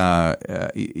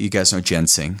you guys know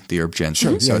ginseng, the herb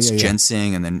ginseng. Sure. So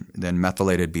ginseng and then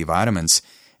methylated B vitamins,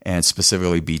 and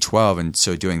specifically B12. And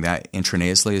so doing that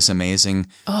intranasally is amazing.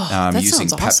 That using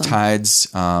sounds awesome.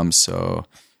 peptides. So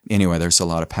anyway, there's a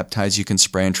lot of peptides you can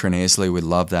spray intranasally. We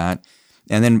love that.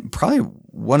 And then probably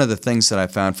one of the things that I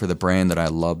found for the brain that I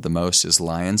love the most is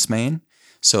lion's mane.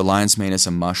 So lion's mane is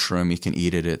a mushroom. You can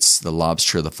eat it. It's the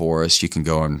lobster of the forest. You can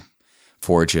go and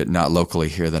forage it, not locally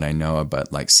here that I know of,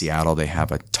 but like Seattle, they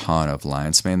have a ton of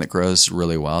lion's mane that grows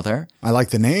really well there. I like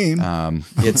the name. And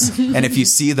if you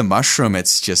see the mushroom,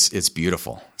 it's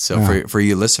beautiful. So for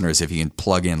you listeners, if you can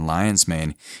plug in lion's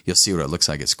mane, you'll see what it looks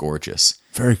like. It's gorgeous.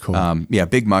 Very cool.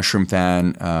 Big mushroom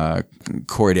fan.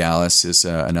 Corydalis is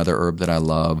another herb that I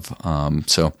love.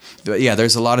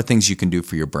 There's a lot of things you can do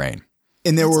for your brain.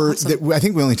 And there were, I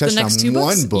think we only touched on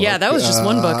one book. Yeah, that was just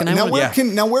one book.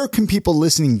 And where can people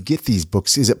listening get these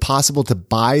books? Is it possible to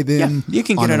buy them? Yeah, you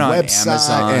can get it on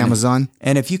website, Amazon.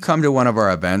 And if you come to one of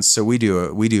our events, so we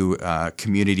do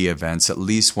community events at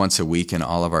least once a week in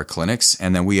all of our clinics,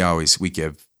 and then we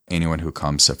give anyone who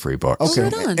comes a free book. Okay,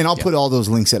 right on. And I'll put all those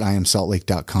links at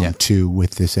iamsaltlake.com too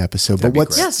with this episode. That'd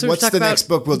But be what's the next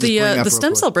book? We'll just bring up the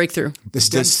stem cell breakthrough. The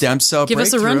stem cell Give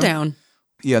breakthrough. us a rundown.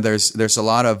 Yeah, there's a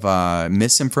lot of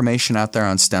misinformation out there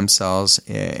on stem cells,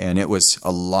 and it was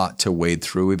a lot to wade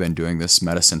through. We've been doing this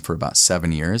medicine for about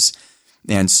 7 years.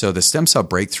 And so the stem cell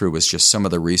breakthrough was just some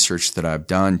of the research that I've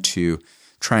done to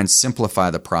try and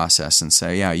simplify the process and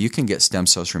say, yeah, you can get stem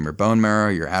cells from your bone marrow,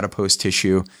 your adipose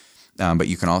tissue, but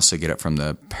you can also get it from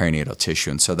the perinatal tissue.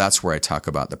 And so that's where I talk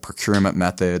about the procurement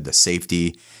method, the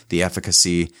safety, the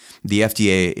efficacy. The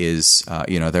FDA is,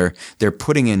 they're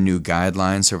putting in new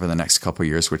guidelines over the next couple of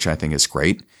years, which I think is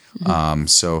great.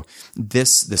 So the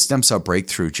stem cell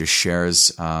breakthrough just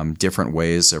shares different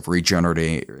ways of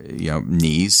regenerating,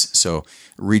 knees. So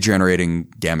regenerating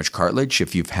damaged cartilage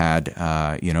if you've had,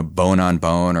 bone on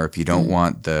bone, or if you don't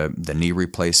want the knee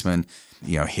replacement.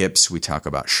 hips. We talk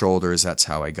about shoulders. That's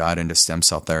how I got into stem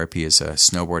cell therapy, is a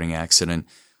snowboarding accident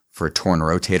for a torn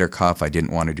rotator cuff. I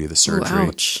didn't want to do the surgery. Ooh,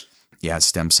 ouch. Yeah,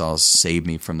 stem cells saved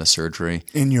me from the surgery.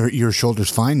 And your shoulder's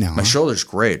fine now. My shoulder's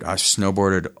great. I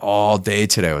snowboarded all day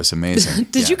today. It was amazing.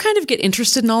 Did you kind of get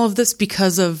interested in all of this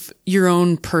because of your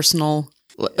own personal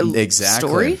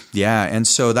story? Yeah. And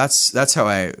so that's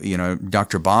how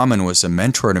Dr. Bauman was a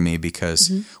mentor to me,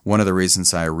 because one of the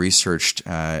reasons I researched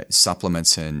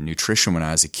supplements and nutrition when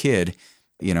I was a kid,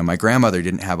 my grandmother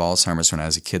didn't have Alzheimer's when I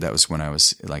was a kid. That was when I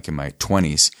was like in my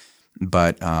 20s.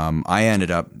 But I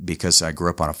ended up, because I grew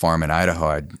up on a farm in Idaho,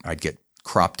 I'd get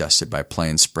crop dusted by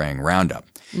planes spraying Roundup.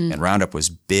 And Roundup was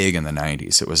big in the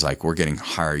 90s. It was like we're getting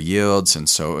higher yields, and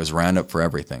so it was Roundup for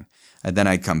everything. And then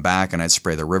I'd come back and I'd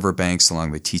spray the riverbanks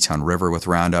along the Teton River with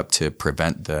Roundup to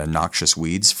prevent the noxious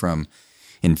weeds from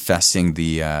infesting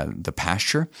the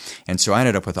pasture. And so I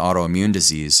ended up with autoimmune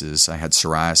diseases. I had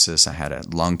psoriasis. I had a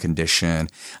lung condition.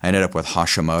 I ended up with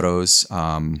Hashimoto's.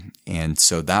 And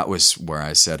so that was where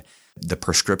I said the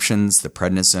prescriptions, the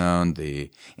prednisone,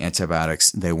 the antibiotics,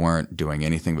 they weren't doing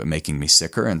anything but making me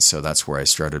sicker. And so that's where I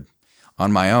started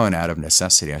on my own, out of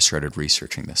necessity. I started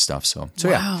researching this stuff. So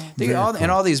wow. Yeah, and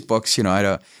all these books,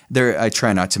 I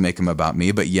try not to make them about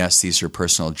me, but yes, these are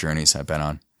personal journeys I've been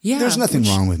on. Yeah, there's nothing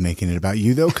wrong with making it about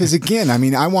you, though, because again,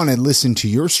 I want to listen to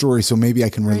your story so maybe I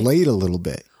can relate a little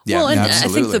bit. Yeah, well, and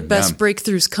absolutely. I think the best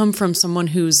breakthroughs come from someone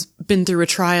who's been through a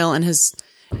trial and has.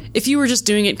 If you were just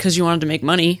doing it because you wanted to make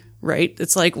money, right?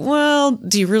 It's like, well,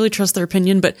 do you really trust their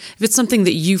opinion? But if it's something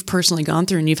that you've personally gone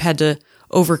through and you've had to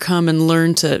overcome and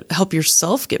learn to help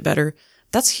yourself get better,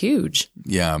 that's huge.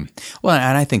 Yeah. Well,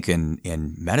 and I think in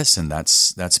medicine,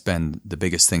 that's been the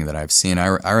biggest thing that I've seen.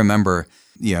 I remember,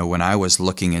 when I was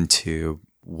looking into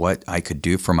what I could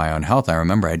do for my own health, I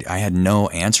remember I had no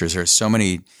answers. There's so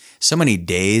many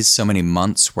days, so many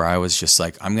months where I was just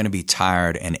like, I'm going to be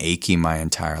tired and achy my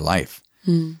entire life.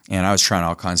 And I was trying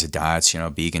all kinds of diets,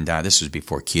 vegan diet. This was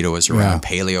before keto was around. Yeah.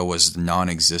 Paleo was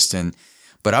non-existent.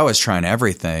 But I was trying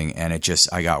everything, and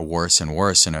I got worse and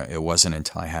worse. And it wasn't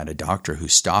until I had a doctor who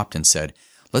stopped and said,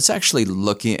 let's actually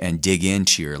look and dig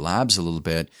into your labs a little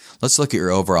bit. Let's look at your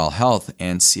overall health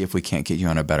and see if we can't get you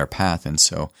on a better path. And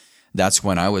so that's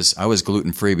when I was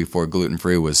gluten-free before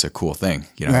gluten-free was a cool thing,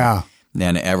 Yeah.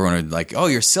 And everyone would like, oh,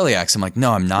 you're celiac. I'm like,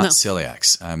 no, I'm not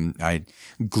celiac.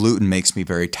 Gluten makes me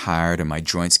very tired and my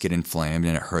joints get inflamed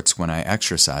and it hurts when I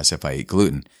exercise if I eat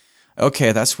gluten.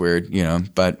 Okay, that's weird,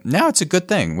 but now it's a good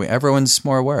thing. Everyone's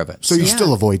more aware of it. So you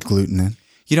still avoid gluten then?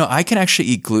 I can actually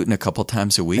eat gluten a couple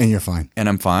times a week. And you're fine. And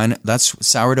I'm fine. That's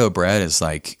sourdough bread is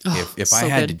like, if so I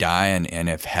had good. to die and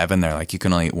if heaven, they're like, you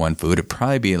can only eat one food, it'd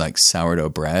probably be like sourdough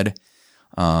bread.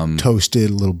 Toasted,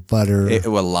 a little butter. With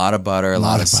a lot of butter, a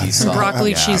lot of sea salt.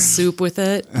 Broccoli cheese soup with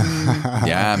it.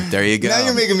 Yeah, there you go. Now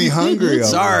you're making me hungry.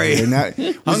 Sorry.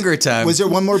 Hunger time. Was there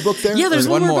one more book there? Yeah, there's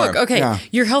one more book. Okay. Yeah.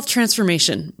 Your Health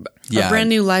Transformation. Yeah. A brand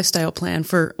new lifestyle plan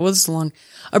for, this is long.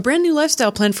 A brand new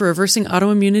lifestyle plan for reversing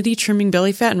autoimmunity, trimming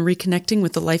belly fat, and reconnecting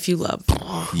with the life you love.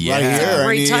 Yeah. Right here.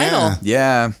 Great title.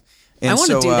 Yeah. And I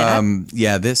wanna do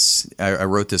that. I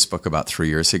wrote this book about 3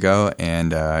 years ago,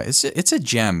 and it's a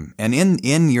gem. And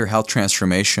in your health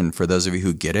transformation, for those of you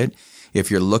who get it, if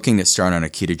you're looking to start on a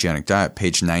ketogenic diet,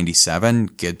 page 97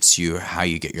 gives you how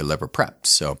you get your liver prepped.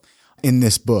 So in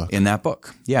this book. In that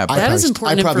book. Yeah. That is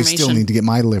important I probably information. still need to get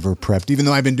my liver prepped, even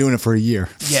though I've been doing it for a year.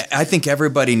 Yeah, I think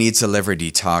everybody needs a liver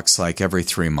detox like every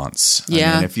 3 months.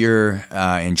 Yeah. I mean, if you're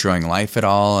enjoying life at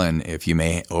all, and if you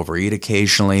may overeat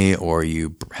occasionally, or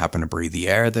you happen to breathe the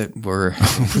air that we're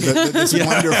This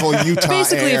wonderful Utah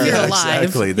Basically, air. if you're alive.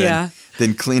 Exactly.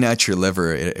 Then clean out your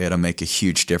liver. It'll make a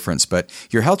huge difference. But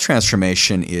your health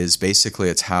transformation is basically,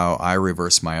 it's how I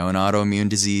reverse my own autoimmune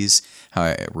disease, how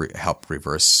I help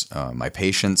reverse my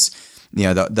patients.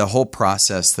 The whole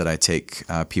process that I take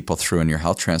people through in your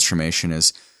health transformation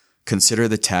is consider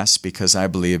the test, because I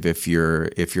believe if you're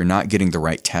not getting the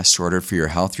right test ordered for your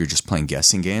health, you're just playing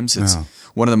guessing games. It's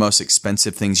one of the most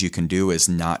expensive things you can do is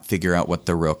not figure out what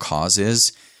the real cause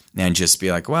is. And just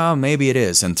be like, well, maybe it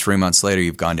is. And 3 months later,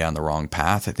 you've gone down the wrong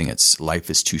path. I think life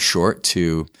is too short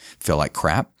to feel like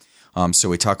crap. So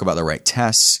we talk about the right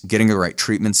tests, getting the right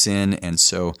treatments in. And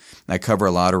so I cover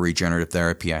a lot of regenerative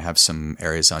therapy. I have some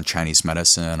areas on Chinese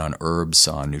medicine, on herbs,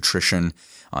 on nutrition,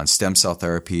 on stem cell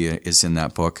therapy is in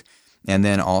that book. And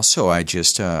then also I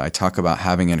talk about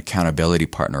having an accountability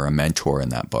partner, a mentor in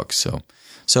that book. So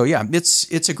yeah,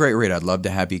 it's a great read. I'd love to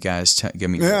have you guys give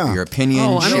me your opinion.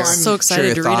 Oh, I'm so excited share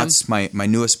your to read thoughts. My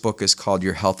newest book is called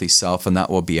Your Healthy Self, and that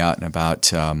will be out in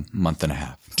about a month and a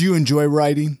half. Do you enjoy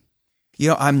writing?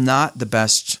 I'm not the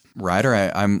best writer.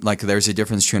 I'm like, there's a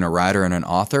difference between a writer and an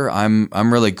author. I'm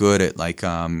really good at like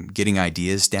getting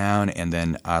ideas down, and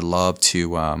then I love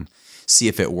to see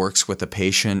if it works with the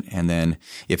patient. And then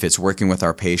if it's working with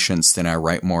our patients, then I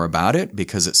write more about it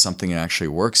because it's something that actually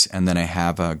works. And then I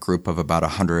have a group of about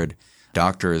 100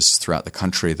 doctors throughout the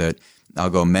country that I'll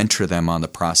go mentor them on the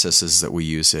processes that we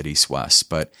use at East West.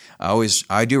 But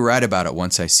I do write about it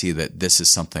once I see that this is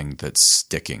something that's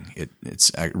sticking. It's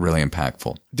really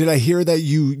impactful. Did I hear that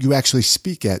you actually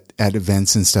speak at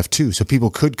events and stuff too? So people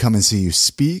could come and see you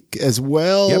speak as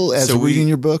well as reading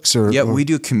your books? Or we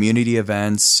do community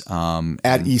events.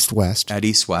 At East West? At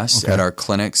East West, at our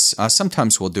clinics.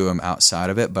 Sometimes we'll do them outside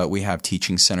of it, but we have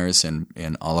teaching centers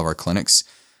in all of our clinics,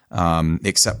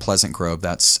 except Pleasant Grove.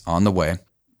 That's on the way.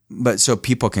 But so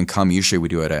people can come. Usually we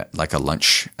do it at like a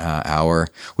lunch hour.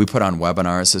 We put on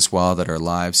webinars as well that are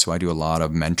live. So I do a lot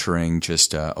of mentoring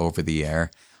just over the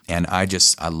air. And I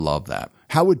love that.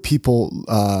 How would people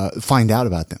find out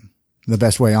about them? The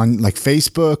best way on like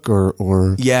Facebook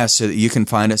or? Yeah. So you can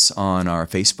find us on our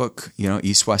Facebook,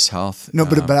 East West Health. No,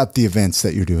 but about the events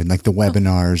that you're doing, like the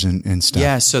webinars and stuff.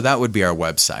 Yeah. So that would be our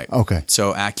website. Okay.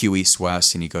 So ACU East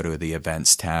West, and you go to the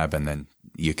events tab, and then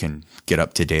you can get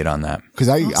up to date on that. Because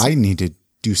I need to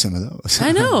do some of those.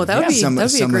 I know that would be some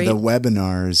great. of the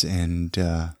webinars, and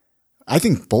I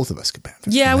think both of us could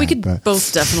benefit. Yeah, we could but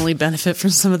both definitely benefit from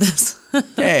some of this.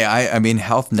 Hey, I mean,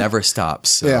 health never stops.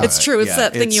 So, Yeah. It's true. It's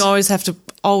that thing you always have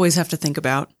to think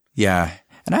about. Yeah.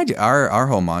 And our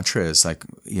whole mantra is like,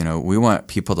 we want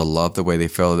people to love the way they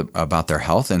feel about their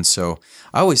health. And so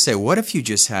I always say, what if you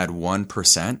just had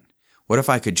 1%? What if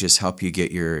I could just help you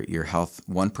get your health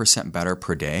 1% better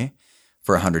per day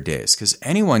for 100 days? Because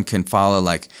anyone can follow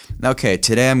like, okay,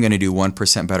 today I'm going to do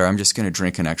 1% better. I'm just going to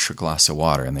drink an extra glass of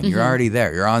water. And then you're already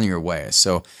there. You're on your way.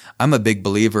 So I'm a big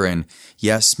believer in,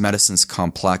 yes, medicine's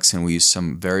complex, and we use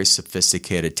some very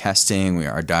sophisticated testing.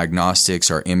 Our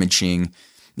diagnostics, our imaging,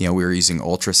 we're using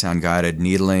ultrasound guided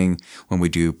needling when we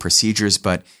do procedures,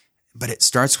 but it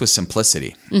starts with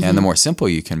simplicity. Mm-hmm. And the more simple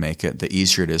you can make it, the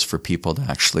easier it is for people to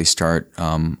actually start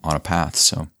on a path.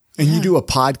 So, and you do a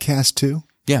podcast too?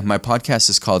 Yeah, my podcast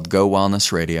is called Go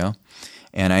Wellness Radio,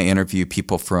 and I interview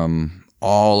people from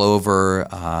all over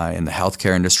in the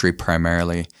healthcare industry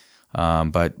primarily.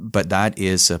 But that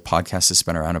is a podcast that's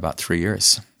been around about 3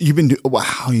 years. You've been you're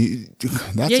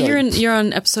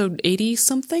on episode 80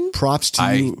 something. Props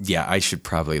to you. Yeah, I should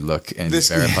probably look and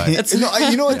verify.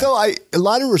 You know what though? A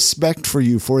lot of respect for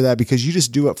you for that, because you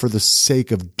just do it for the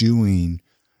sake of doing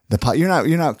the pod. You're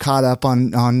not caught up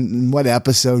on what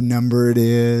episode number it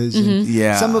is. Mm-hmm.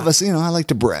 Yeah. Some of us, I like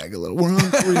to brag a little. We're on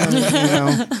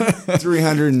 300,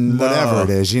 300 and whatever it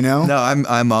is, No,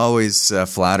 I'm always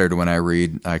flattered when I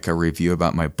read like a review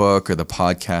about my book or the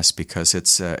podcast, because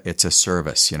it's a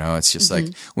service, It's just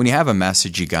like when you have a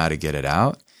message, you got to get it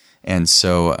out. And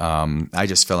so I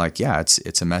just feel like,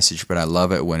 it's a message, but I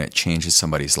love it when it changes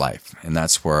somebody's life. And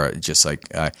that's where just like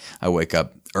I wake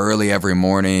up early every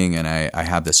morning, and I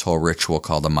have this whole ritual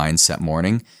called the Mindset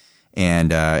Morning.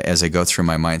 And as I go through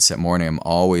my Mindset Morning, I'm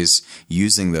always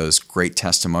using those great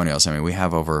testimonials. I mean, we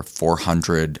have over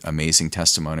 400 amazing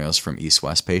testimonials from East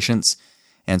West patients.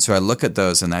 And so I look at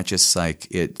those, and that just like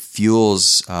it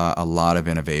fuels a lot of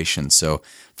innovation. So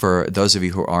for those of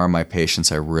you who are my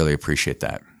patients, I really appreciate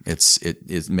that.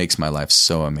 It makes my life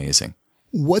so amazing.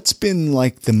 What's been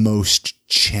like the most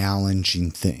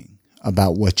challenging thing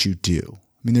about what you do?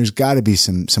 I mean, there's got to be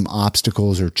some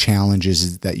obstacles or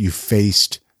challenges that you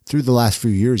faced through the last few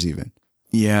years, even.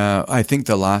 Yeah, I think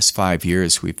the last 5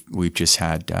 years we've just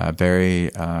had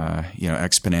very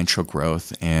exponential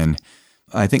growth, and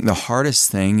I think the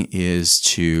hardest thing is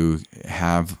to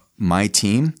have my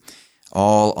team,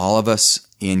 all of us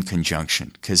in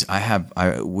conjunction, because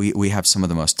we have some of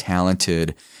the most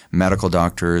talented medical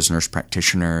doctors, nurse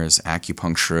practitioners,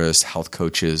 acupuncturists, health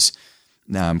coaches.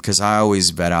 Because I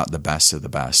always vet out the best of the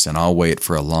best, and I'll wait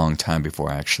for a long time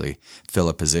before I actually fill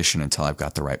a position until I've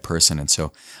got the right person. And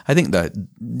so I think that,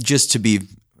 just to be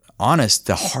honest,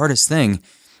 the hardest thing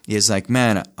is like,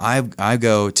 man, I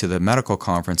go to the medical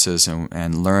conferences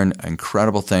and learn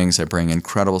incredible things. I bring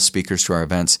incredible speakers to our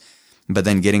events, but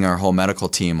then getting our whole medical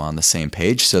team on the same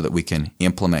page so that we can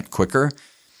implement quicker.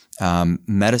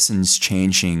 Medicine's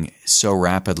changing so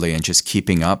rapidly, and just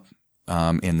keeping up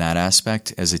in that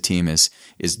aspect as a team is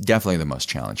definitely the most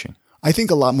challenging. I think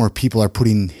a lot more people are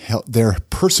putting their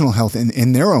personal health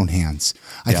in their own hands.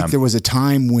 I think there was a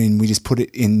time when we just put it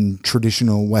in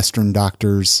traditional Western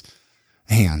doctors'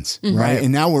 hands, right?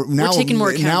 And now we're taking more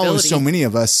accountability. Now so many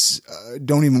of us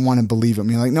don't even want to believe it. I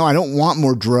mean, like, no, I don't want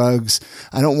more drugs.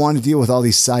 I don't want to deal with all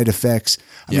these side effects.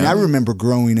 I mean, I remember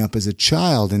growing up as a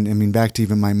child, and I mean, back to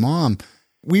even my mom,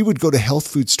 we would go to health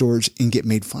food stores and get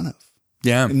made fun of.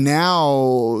 Yeah.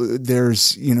 Now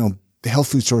there's, health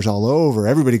food stores all over.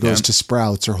 Everybody goes to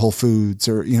Sprouts or Whole Foods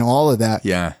or, all of that.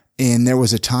 Yeah. And there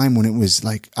was a time when it was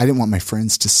like, I didn't want my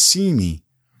friends to see me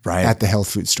Right. at the health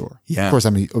food store. Yeah. Of course,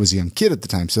 I was a young kid at the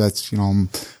time. So that's, I'm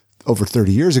over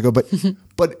 30 years ago. But,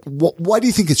 why do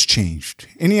you think it's changed?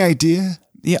 Any idea?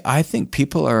 Yeah, I think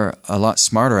people are a lot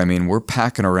smarter. I mean, we're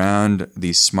packing around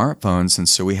these smartphones, and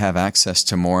so we have access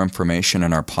to more information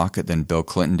in our pocket than Bill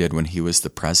Clinton did when he was the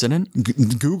president.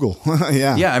 Google.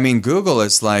 Yeah. Yeah, I mean, Google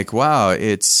is like, wow,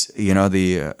 it's,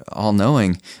 the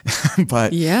all-knowing.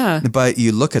 But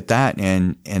you look at that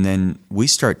and then we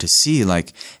start to see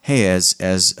like, hey,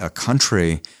 as a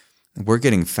country, we're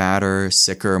getting fatter,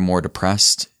 sicker, more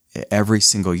depressed every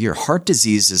single year. Heart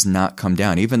disease has not come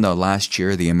down, even though last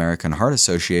year the American Heart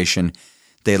Association,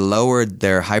 they lowered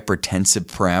their hypertensive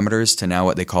parameters to now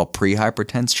what they call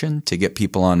pre-hypertension to get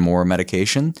people on more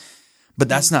medication. But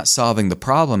that's not solving the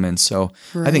problem. And so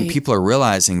I think people are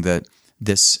realizing that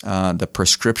the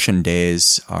prescription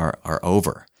days are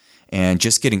over. And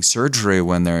just getting surgery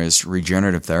when there's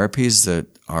regenerative therapies that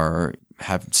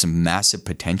have some massive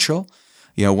potential.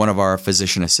 One of our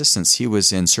physician assistants, he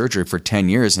was in surgery for 10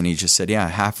 years and he just said,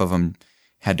 half of them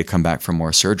had to come back for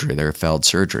more surgery. They were failed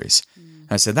surgeries.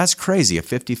 I said, that's crazy, a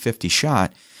 50-50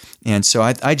 shot. And so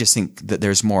I just think that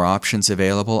there's more options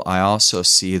available. I also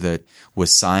see that with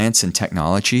science and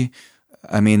technology,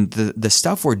 I mean, the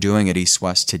stuff we're doing at East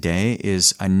West today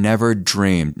is I never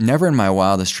in my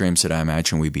wildest dreams did I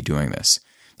imagine we'd be doing this.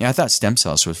 Yeah, I thought stem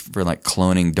cells was for like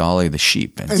cloning Dolly the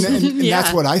sheep. And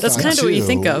that's what I thought. That's kind of what you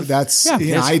think of. That's,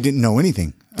 I didn't know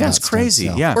anything. That's crazy.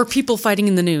 Yeah. Or people fighting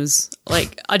in the news.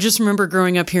 Like, I just remember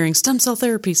growing up hearing stem cell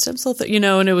therapy,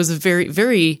 and it was a very,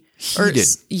 very heated.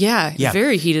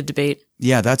 Very heated debate.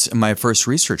 Yeah, that's my first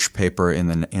research paper in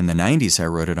the 90s. I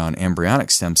wrote it on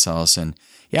embryonic stem cells. And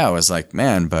I was like,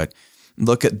 man, but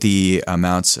look at the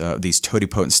amounts of these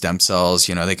totipotent stem cells.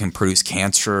 They can produce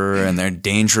cancer and they're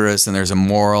dangerous and there's a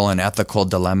moral and ethical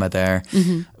dilemma there.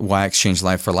 Mm-hmm. Why exchange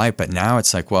life for life? But now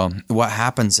it's like, well, what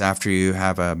happens after you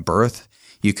have a birth?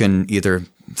 You can either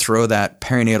throw that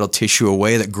perinatal tissue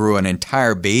away that grew an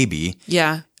entire baby.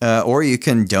 Yeah. Or you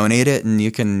can donate it and you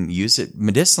can use it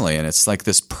medicinally. And it's like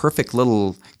this perfect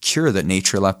little cure that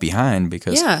nature left behind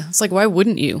because. Yeah. It's like, why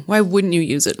wouldn't you? Why wouldn't you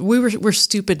use it? We're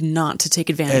stupid not to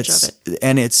take advantage of it.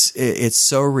 And it's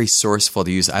so resourceful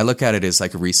to use. I look at it as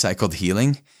like a recycled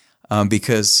healing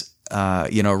because,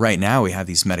 right now we have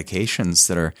these medications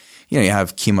that are, you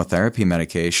have chemotherapy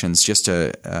medications, just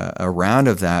a round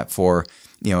of that for,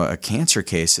 a cancer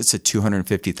case, it's a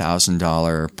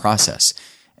 $250,000 process.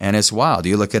 And it's wild.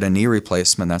 You look at a knee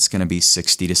replacement, that's going to be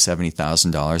 $60,000 to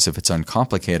 $70,000 if it's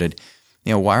uncomplicated.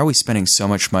 Why are we spending so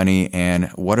much money and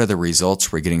what are the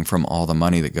results we're getting from all the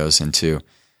money that goes into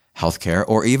healthcare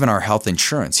or even our health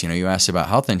insurance? You asked about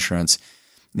health insurance.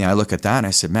 I look at that and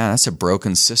I said, man, that's a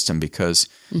broken system because.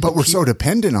 But we're so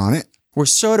dependent on it. We're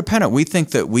so dependent. We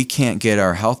think that we can't get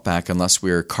our health back unless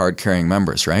we're card-carrying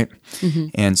members, right? Mm-hmm.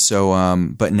 And so,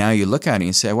 but now you look at it and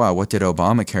you say, wow, what did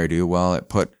Obamacare do? Well, it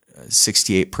put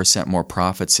 68% more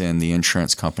profits in the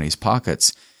insurance company's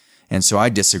pockets. And so I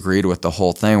disagreed with the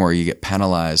whole thing where you get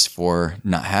penalized for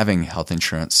not having health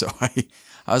insurance. So I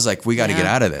was like, we got to get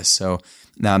out of this. So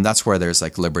now that's where there's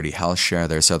like Liberty Health Share.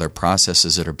 There's other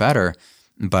processes that are better.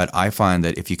 But I find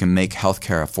that if you can make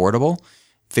healthcare affordable,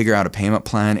 figure out a payment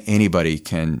plan, anybody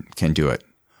can do it.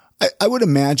 I would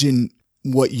imagine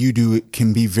what you do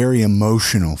can be very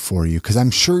emotional for you because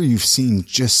I'm sure you've seen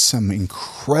just some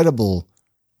incredible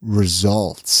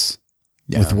results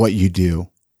with what you do.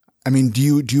 I mean, do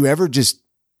you ever just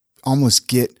almost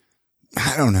get,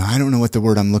 I don't know what the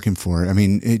word I'm looking for. I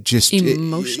mean, it just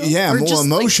emotional. More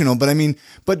emotional. But I mean,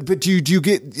 but do you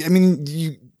get? I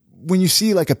mean, when you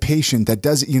see like a patient that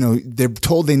does, they're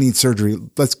told they need surgery.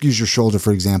 Let's use your shoulder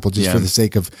for example, just for the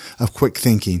sake of quick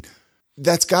thinking.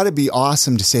 That's got to be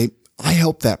awesome to say, I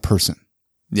helped that person.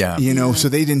 Yeah. So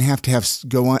they didn't have to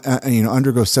go on,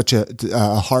 undergo such a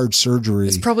hard surgery.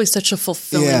 It's probably such a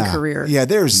fulfilling career. Yeah.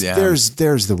 There's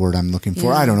the word I'm looking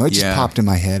for. I don't know. It just popped in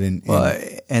my head.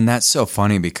 And that's so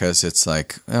funny because it's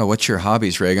like, oh, what's your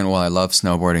hobbies, Reagan? Well, I love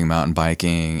snowboarding, mountain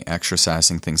biking,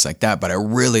 exercising, things like that. But I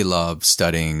really love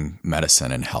studying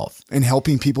medicine and health. And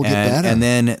helping people get better. And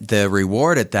then the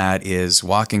reward at that is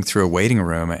walking through a waiting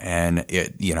room and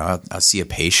I'll see a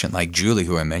patient like Julie,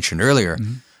 who I mentioned earlier.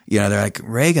 Mm-hmm. they're like,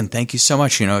 Reagan, thank you so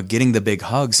much. Getting the big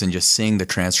hugs and just seeing the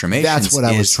transformations. That's what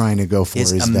I was trying to go for.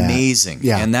 Is amazing. That.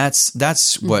 Yeah. And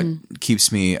that's what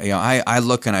keeps me, I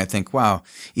look and I think, wow,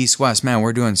 East West, man,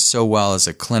 we're doing so well as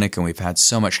a clinic and we've had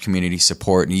so much community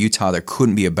support. In Utah, there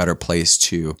couldn't be a better place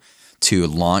to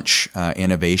launch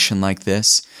innovation like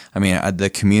this. I mean, the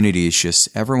community is just,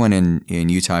 everyone in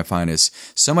Utah, I find, is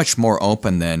so much more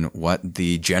open than what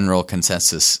the general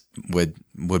consensus would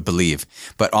believe.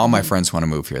 But all my friends want to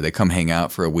move here. They come hang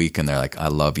out for a week and they're like, I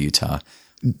love Utah.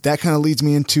 That kind of leads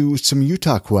me into some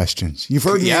Utah questions. You've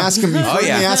heard me ask them. You've heard me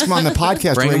ask them on the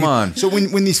podcast. Bring them on. So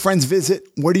when these friends visit,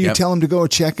 what do you tell them to go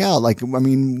check out? Like, I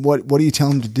mean, what do you tell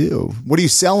them to do? What do you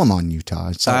sell them on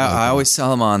Utah? I always sell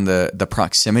them on the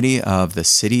proximity of the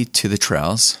city to the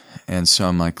trails. And so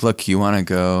I'm like, look, you want to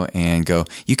go,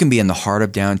 you can be in the heart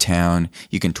of downtown.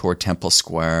 You can tour Temple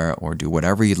Square or do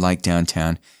whatever you'd like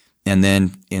downtown. And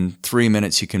then in 3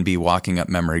 minutes, you can be walking up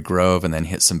Memory Grove and then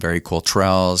hit some very cool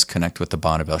trails, connect with the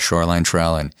Bonneville Shoreline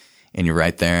Trail, and you're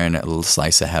right there in a little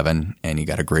slice of heaven, and you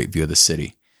got a great view of the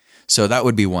city. So that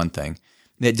would be one thing.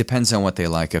 It depends on what they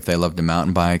like. If they love to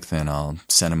mountain bike, then I'll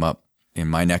send them up in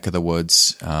my neck of the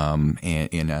woods.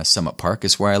 In Summit Park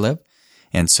is where I live.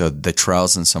 And so the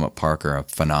trails in Summit Park are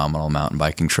phenomenal mountain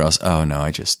biking trails. Oh no,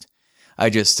 I just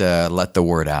let the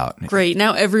word out. Great.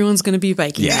 Now everyone's going to be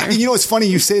biking there. It's funny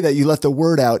you say that. You let the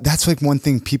word out. That's like one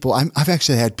thing I've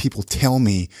actually had people tell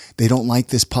me they don't like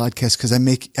this podcast because I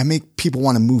make people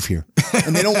want to move here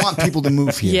and they don't want people to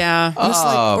move here.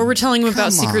 Yeah. Or we're telling them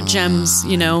about secret gems,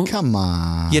 Come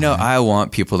on. I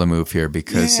want people to move here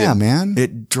because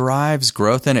it drives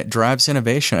growth and it drives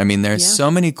innovation. I mean, there's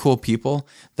so many cool people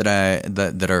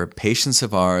that are patients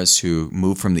of ours who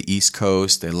move from the East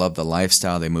Coast. They love the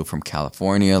lifestyle. They move from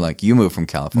California, like you moved from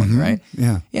California, right?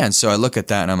 Yeah. Yeah. And so I look at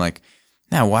that and I'm like,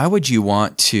 now, why would you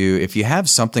want to, if you have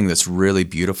something that's really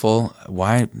beautiful,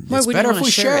 it's better if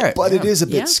we share it. But it is a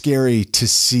bit scary to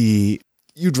see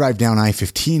you drive down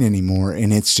I-15 anymore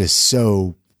and it's just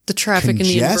so the traffic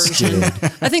congested. And the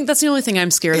inversion. I think that's the only thing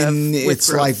I'm scared of. It's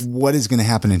growth. like, what is going to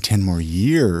happen in 10 more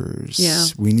years? Yeah.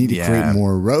 We need to create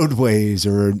more roadways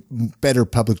or better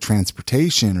public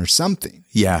transportation or something.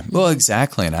 Yeah, well,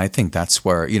 exactly. And I think that's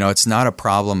where, it's not a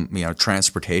problem,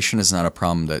 transportation is not a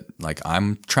problem that like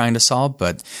I'm trying to solve,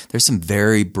 but there's some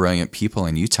very brilliant people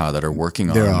in Utah that are working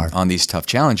on these tough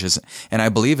challenges. And I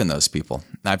believe in those people.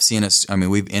 I've seen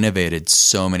we've innovated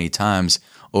so many times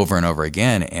over and over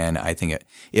again. And I think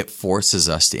it forces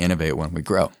us to innovate when we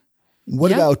grow.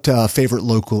 What about favorite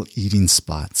local eating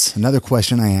spots? Another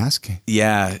question I ask.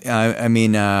 Yeah.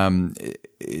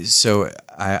 So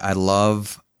I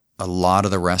love a lot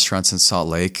of the restaurants in Salt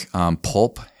Lake.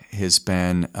 Pulp has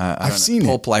been, I've seen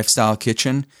Pulp Lifestyle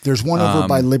Kitchen. There's one over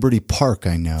by Liberty Park,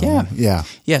 I know.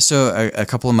 Yeah. So a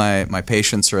couple of my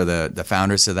patients are the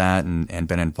founders of that and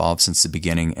been involved since the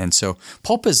beginning. And so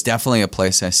Pulp is definitely a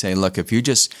place I say, look, if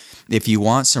you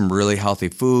want some really healthy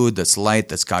food that's light,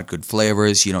 that's got good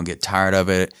flavors, you don't get tired of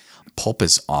it, Pulp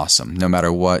is awesome, no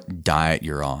matter what diet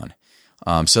you're on.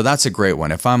 So that's a great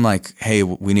one. If I'm like, hey,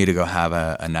 we need to go have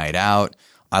a night out,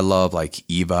 I love like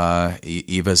Eva.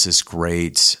 Eva's is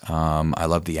great. I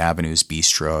love the Avenues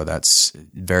Bistro. That's a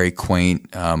very quaint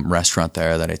restaurant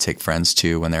there that I take friends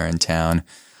to when they're in town.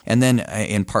 And then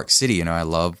in Park City, I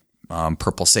love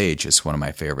Purple Sage is one of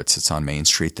my favorites. It's on Main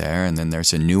Street there. And then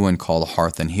there's a new one called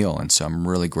Hearth and Heel. And so I'm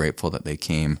really grateful that they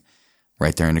came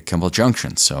right there into Kimball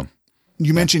Junction. So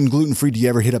you mentioned gluten-free. Do you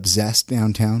ever hit up Zest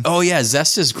downtown? Oh, yeah.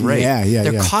 Zest is great.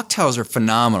 Their cocktails are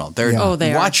phenomenal.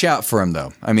 They watch out for them,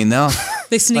 though. I mean,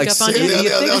 they sneak up on you.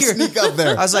 They'll sneak up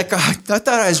there. I was like, I thought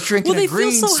I was drinking a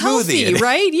green smoothie. Well, they feel so healthy,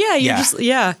 right?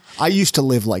 Yeah. I used to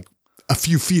live like a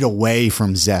few feet away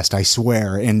from Zest, I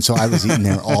swear. And so I was eating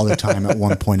there all the time at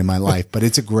one point in my life. But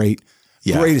it's a great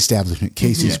establishment.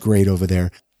 Casey's great over there.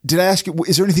 Did I ask you,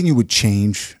 is there anything you would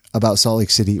change about Salt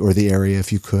Lake City or the area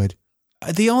if you could?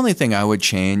 The only thing I would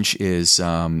change is,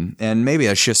 and maybe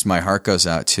that's just my heart goes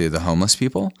out to the homeless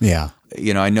people. Yeah.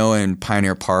 I know in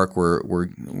Pioneer Park,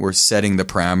 we're setting the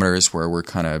parameters where we're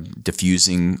kind of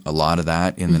diffusing a lot of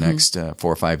that in the next 4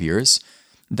 or 5 years.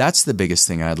 That's the biggest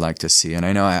thing I'd like to see. And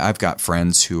I know I've got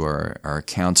friends who are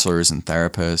counselors and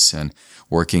therapists and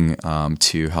working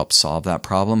to help solve that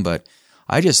problem. But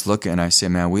I just look and I say,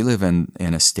 man, we live in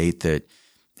a state that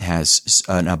has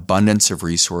an abundance of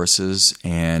resources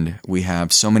and we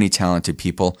have so many talented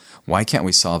people. Why can't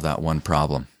we solve that one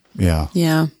problem? Yeah.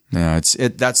 Yeah. Yeah,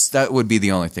 that would be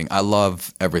the only thing. I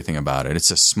love everything about it. It's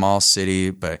a small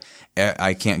city, but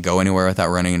I can't go anywhere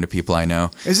without running into people I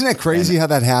know. Isn't it crazy how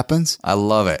that happens? I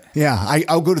love it. Yeah.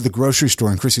 I'll go to the grocery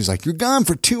store and Chrissy's like, you're gone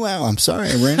for 2 hours. I'm sorry.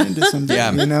 I ran into something.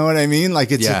 Yeah. You know what I mean?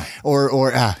 Like it's, Yeah.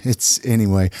 it's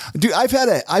anyway, dude, I've had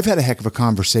a heck of a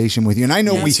conversation with you. And I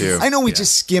know we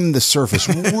just skimmed the surface.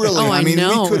 Really. Oh, I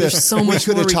know. We could There's so much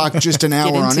have more we talked just an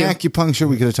hour on into. acupuncture.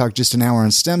 We could have talked just an hour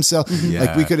on stem cell.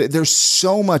 Yeah. Like there's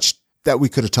so much that we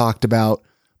could have talked about,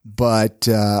 but,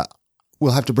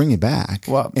 we'll have to bring you back.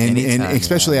 Well, and anytime,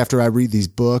 especially after I read these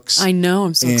books. I know.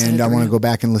 I'm so excited. And I want to read go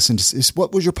back and listen to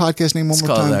what was your podcast name one It's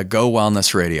more called time? Go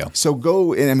Wellness Radio. So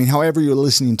go, and I mean, however you're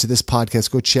listening to this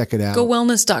podcast, go check it out.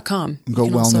 GoWellness.com.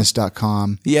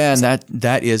 GoWellness.com. Yeah, and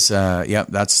that is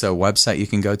that's a website you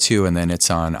can go to, and then it's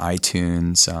on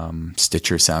iTunes,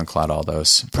 Stitcher, SoundCloud, all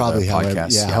those for Probably the however,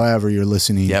 podcasts. however you're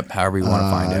listening. Yep, however you want to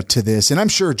find it. to this. And I'm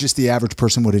sure just the average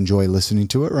person would enjoy listening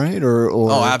to it, right? Or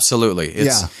Oh, absolutely.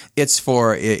 It's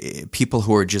for people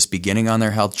who are just beginning on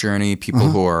their health journey, people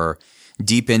who are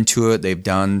deep into it. They've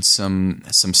done some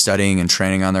studying and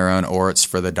training on their own, or it's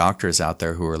for the doctors out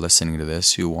there who are listening to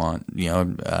this who want,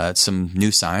 some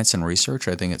new science and research.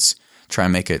 I think it's try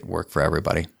and make it work for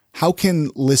everybody. How can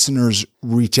listeners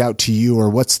reach out to you, or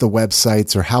what's the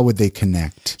websites, or how would they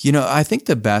connect? I think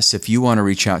the best, if you want to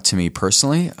reach out to me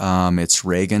personally, it's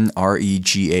Regan,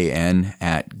 REGAN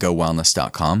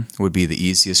 @GoWellness.com would be the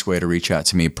easiest way to reach out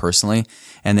to me personally.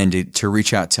 And then to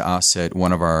reach out to us at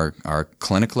one of our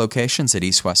clinic locations at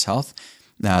East West Health,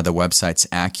 the website's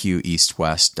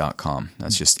acueastwest.com.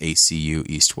 That's just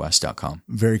acueastwest.com.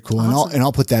 Very cool. Awesome. And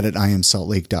I'll put that at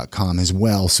iamsaltlake.com as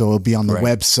well. So it'll be on the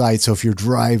website. So if you're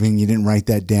driving, you didn't write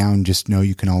that down, just know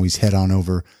you can always head on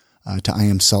over to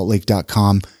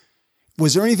iamsaltlake.com.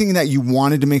 Was there anything that you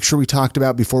wanted to make sure we talked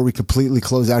about before we completely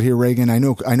close out here, Regan? I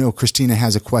know Christina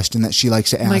has a question that she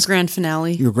likes to ask. My grand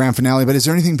finale. Your grand finale. But is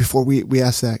there anything before we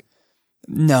ask that?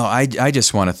 No, I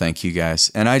just want to thank you guys.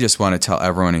 And I just want to tell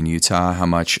everyone in Utah how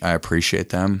much I appreciate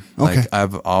them. Okay. Like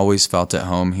I've always felt at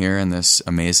home here in this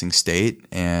amazing state.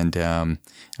 And I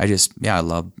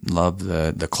love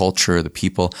the culture, the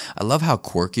people. I love how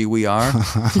quirky we are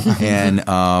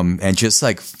and just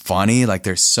like funny. Like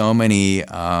there's so many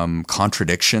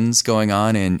contradictions going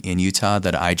on in Utah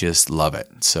that I just love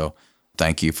it. So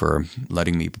thank you for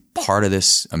letting me be part of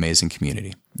this amazing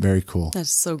community. Very cool.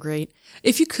 That's so great.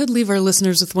 If you could leave our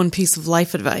listeners with one piece of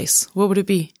life advice, what would it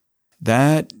be?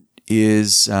 That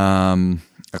is a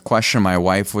question my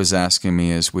wife was asking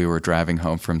me as we were driving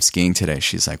home from skiing today.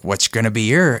 She's like, what's going to be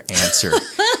your answer?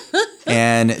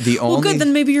 And well, good.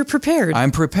 Then maybe you're prepared.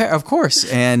 I'm prepared, of course.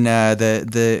 And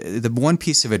the one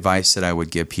piece of advice that I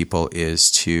would give people is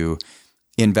to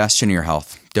invest in your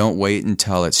health. Don't wait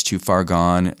until it's too far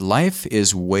gone. Life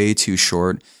is way too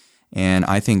short. And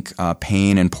I think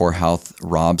pain and poor health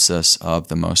robs us of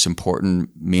the most important,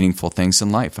 meaningful things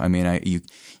in life. I mean,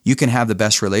 you can have the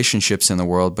best relationships in the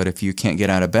world, but if you can't get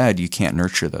out of bed, you can't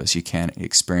nurture those. You can't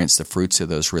experience the fruits of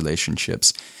those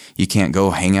relationships. You can't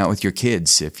go hang out with your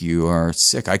kids if you are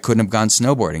sick. I couldn't have gone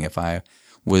snowboarding if I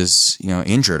was,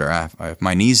 injured or if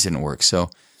my knees didn't work. So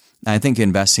I think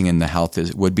investing in the health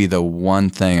would be the one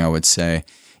thing I would say.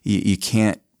 You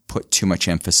can't put too much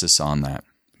emphasis on that.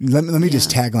 Let me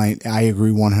just tagline. I agree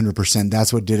 100%.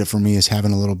 That's what did it for me, is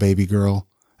having a little baby girl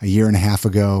a year and a half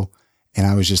ago. And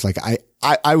I was just like,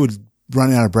 I would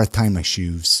run out of breath tying my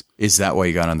shoes. Is that why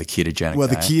you got on the ketogenic Well,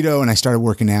 diet? the keto, and I started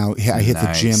working out. I hit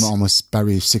the gym almost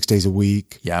probably 6 days a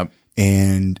week. Yep.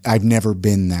 And I've never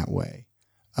been that way.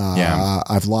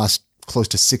 I've lost close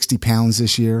to 60 pounds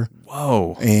this year.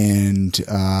 Whoa. And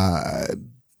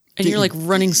you're like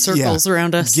running circles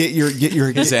around us. Get your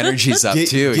His energy's up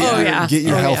too. Get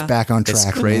your health back on track.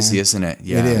 It's crazy, man. Isn't it?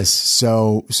 Yeah. It is.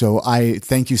 So I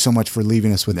thank you so much for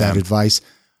leaving us with that advice.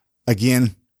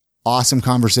 Again, awesome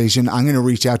conversation. I'm going to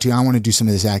reach out to you. I want to do some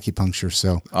of this acupuncture.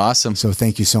 So awesome. So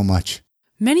thank you so much.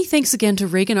 Many thanks again to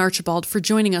Regan Archibald for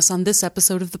joining us on this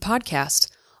episode of the podcast.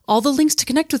 All the links to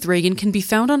connect with Regan can be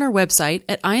found on our website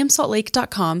at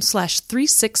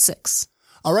iamsaltlake.com/366.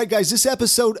 All right, guys, this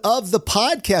episode of the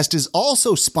podcast is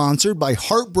also sponsored by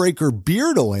Heartbreaker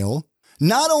Beard Oil.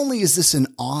 Not only is this an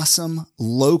awesome,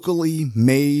 locally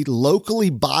made,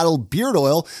 locally bottled beard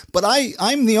oil, but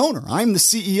I'm the owner. I'm the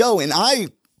CEO, and I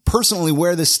personally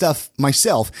wear this stuff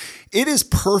myself. It is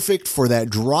perfect for that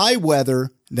dry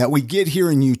weather that we get here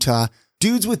in Utah.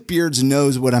 Dudes with beards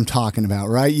knows what I'm talking about,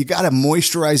 right? You got to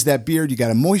moisturize that beard. You got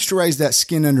to moisturize that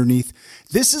skin underneath.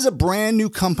 This is a brand new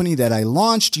company that I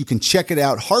launched. You can check it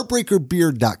out,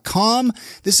 heartbreakerbeard.com.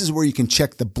 This is where you can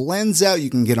check the blends out.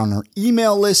 You can get on our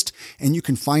email list and you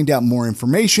can find out more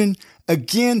information.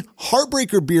 Again,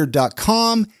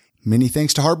 heartbreakerbeard.com. Many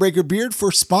thanks to Heartbreaker Beard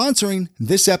for sponsoring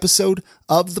this episode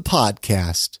of the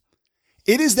podcast.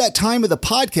 It is that time of the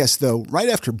podcast, though, right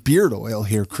after beard oil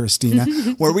here, Christina,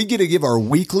 where we get to give our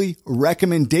weekly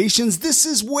recommendations. This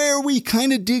is where we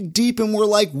kind of dig deep and we're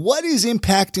like, what is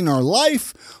impacting our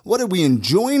life? What are we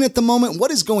enjoying at the moment? What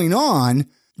is going on?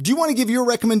 Do you want to give your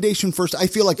recommendation first? I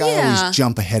feel like I always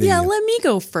jump ahead of you. Yeah, let me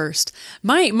go first.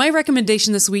 My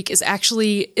recommendation this week is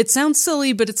actually, it sounds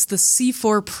silly, but it's the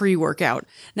C4 pre-workout.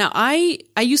 Now, I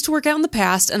used to work out in the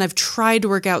past, and I've tried to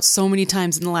work out so many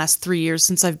times in the last 3 years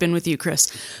since I've been with you,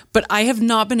 Chris, but I have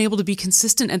not been able to be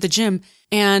consistent at the gym.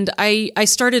 And I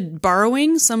started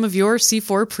borrowing some of your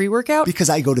C4 pre-workout. Because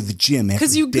I go to the gym every day.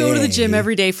 Because you go to the gym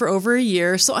every day for over a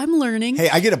year, so I'm learning. Hey,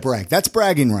 I get a brag. That's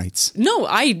bragging rights. No,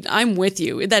 I'm with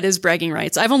you. That is bragging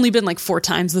rights. I've only been like 4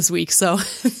 times this week, so.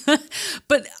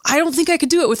 But I don't think I could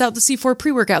do it without the C4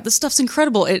 pre-workout. This stuff's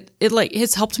incredible. It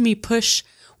has helped me push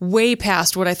way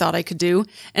past what I thought I could do,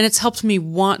 and it's helped me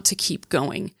want to keep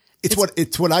going.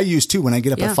 It's what I use too when I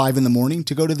get up at 5 a.m.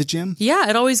 to go to the gym. Yeah,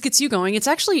 it always gets you going.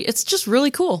 It's just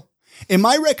really cool. And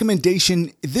my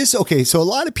recommendation, so a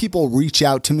lot of people reach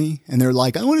out to me and they're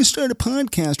like, I want to start a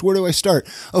podcast. Where do I start?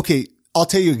 Okay, I'll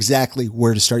tell you exactly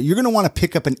where to start. You're going to want to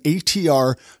pick up an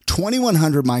ATR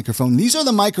 2100 microphone. These are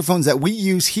the microphones that we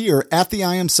use here at the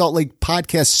I Am Salt Lake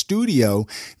podcast studio.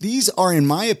 These are, in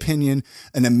my opinion,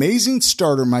 an amazing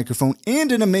starter microphone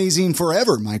and an amazing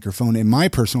forever microphone, in my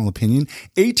personal opinion.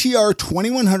 ATR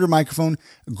 2100 microphone,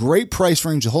 great price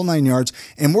range, the whole 9 yards.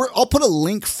 And I'll put a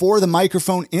link for the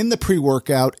microphone in the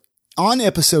pre-workout on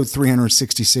episode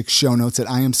 366 show notes at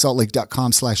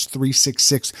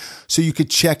iamsaltlake.com/366. So you could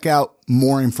check out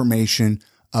more information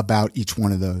about each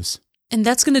one of those. And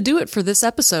that's going to do it for this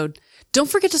episode. Don't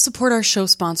forget to support our show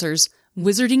sponsors,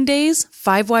 Wizarding Days,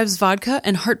 Five Wives Vodka,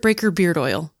 and Heartbreaker Beard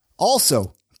Oil.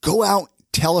 Also, go out,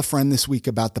 tell a friend this week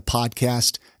about the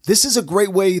podcast. This is a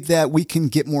great way that we can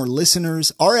get more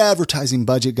listeners. Our advertising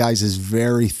budget, guys, is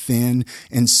very thin.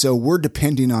 And so we're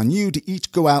depending on you to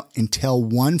each go out and tell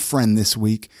one friend this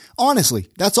week. Honestly,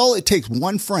 that's all it takes.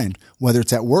 One friend, whether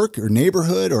it's at work or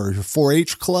neighborhood or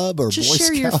 4-H club or just Boy share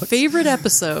Scouts. Your favorite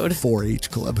episode. 4-H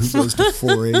club. Who goes to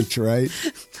 4-H, right?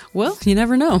 Well, you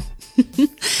never know.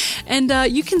 And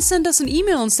you can send us an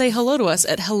email and say hello to us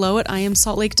at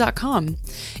hello@iamsaltlake.com.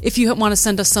 If you want to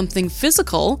send us something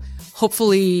physical,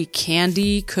 hopefully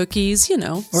candy, cookies,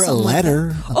 Or a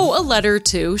letter. A letter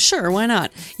too. Sure, why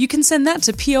not? You can send that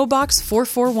to P.O. Box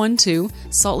 4412,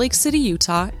 Salt Lake City,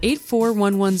 Utah,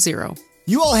 84110.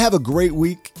 You all have a great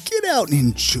week. Get out and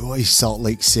enjoy Salt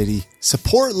Lake City.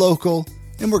 Support local,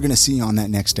 and we're going to see you on that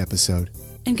next episode.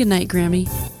 And good night, Grammy.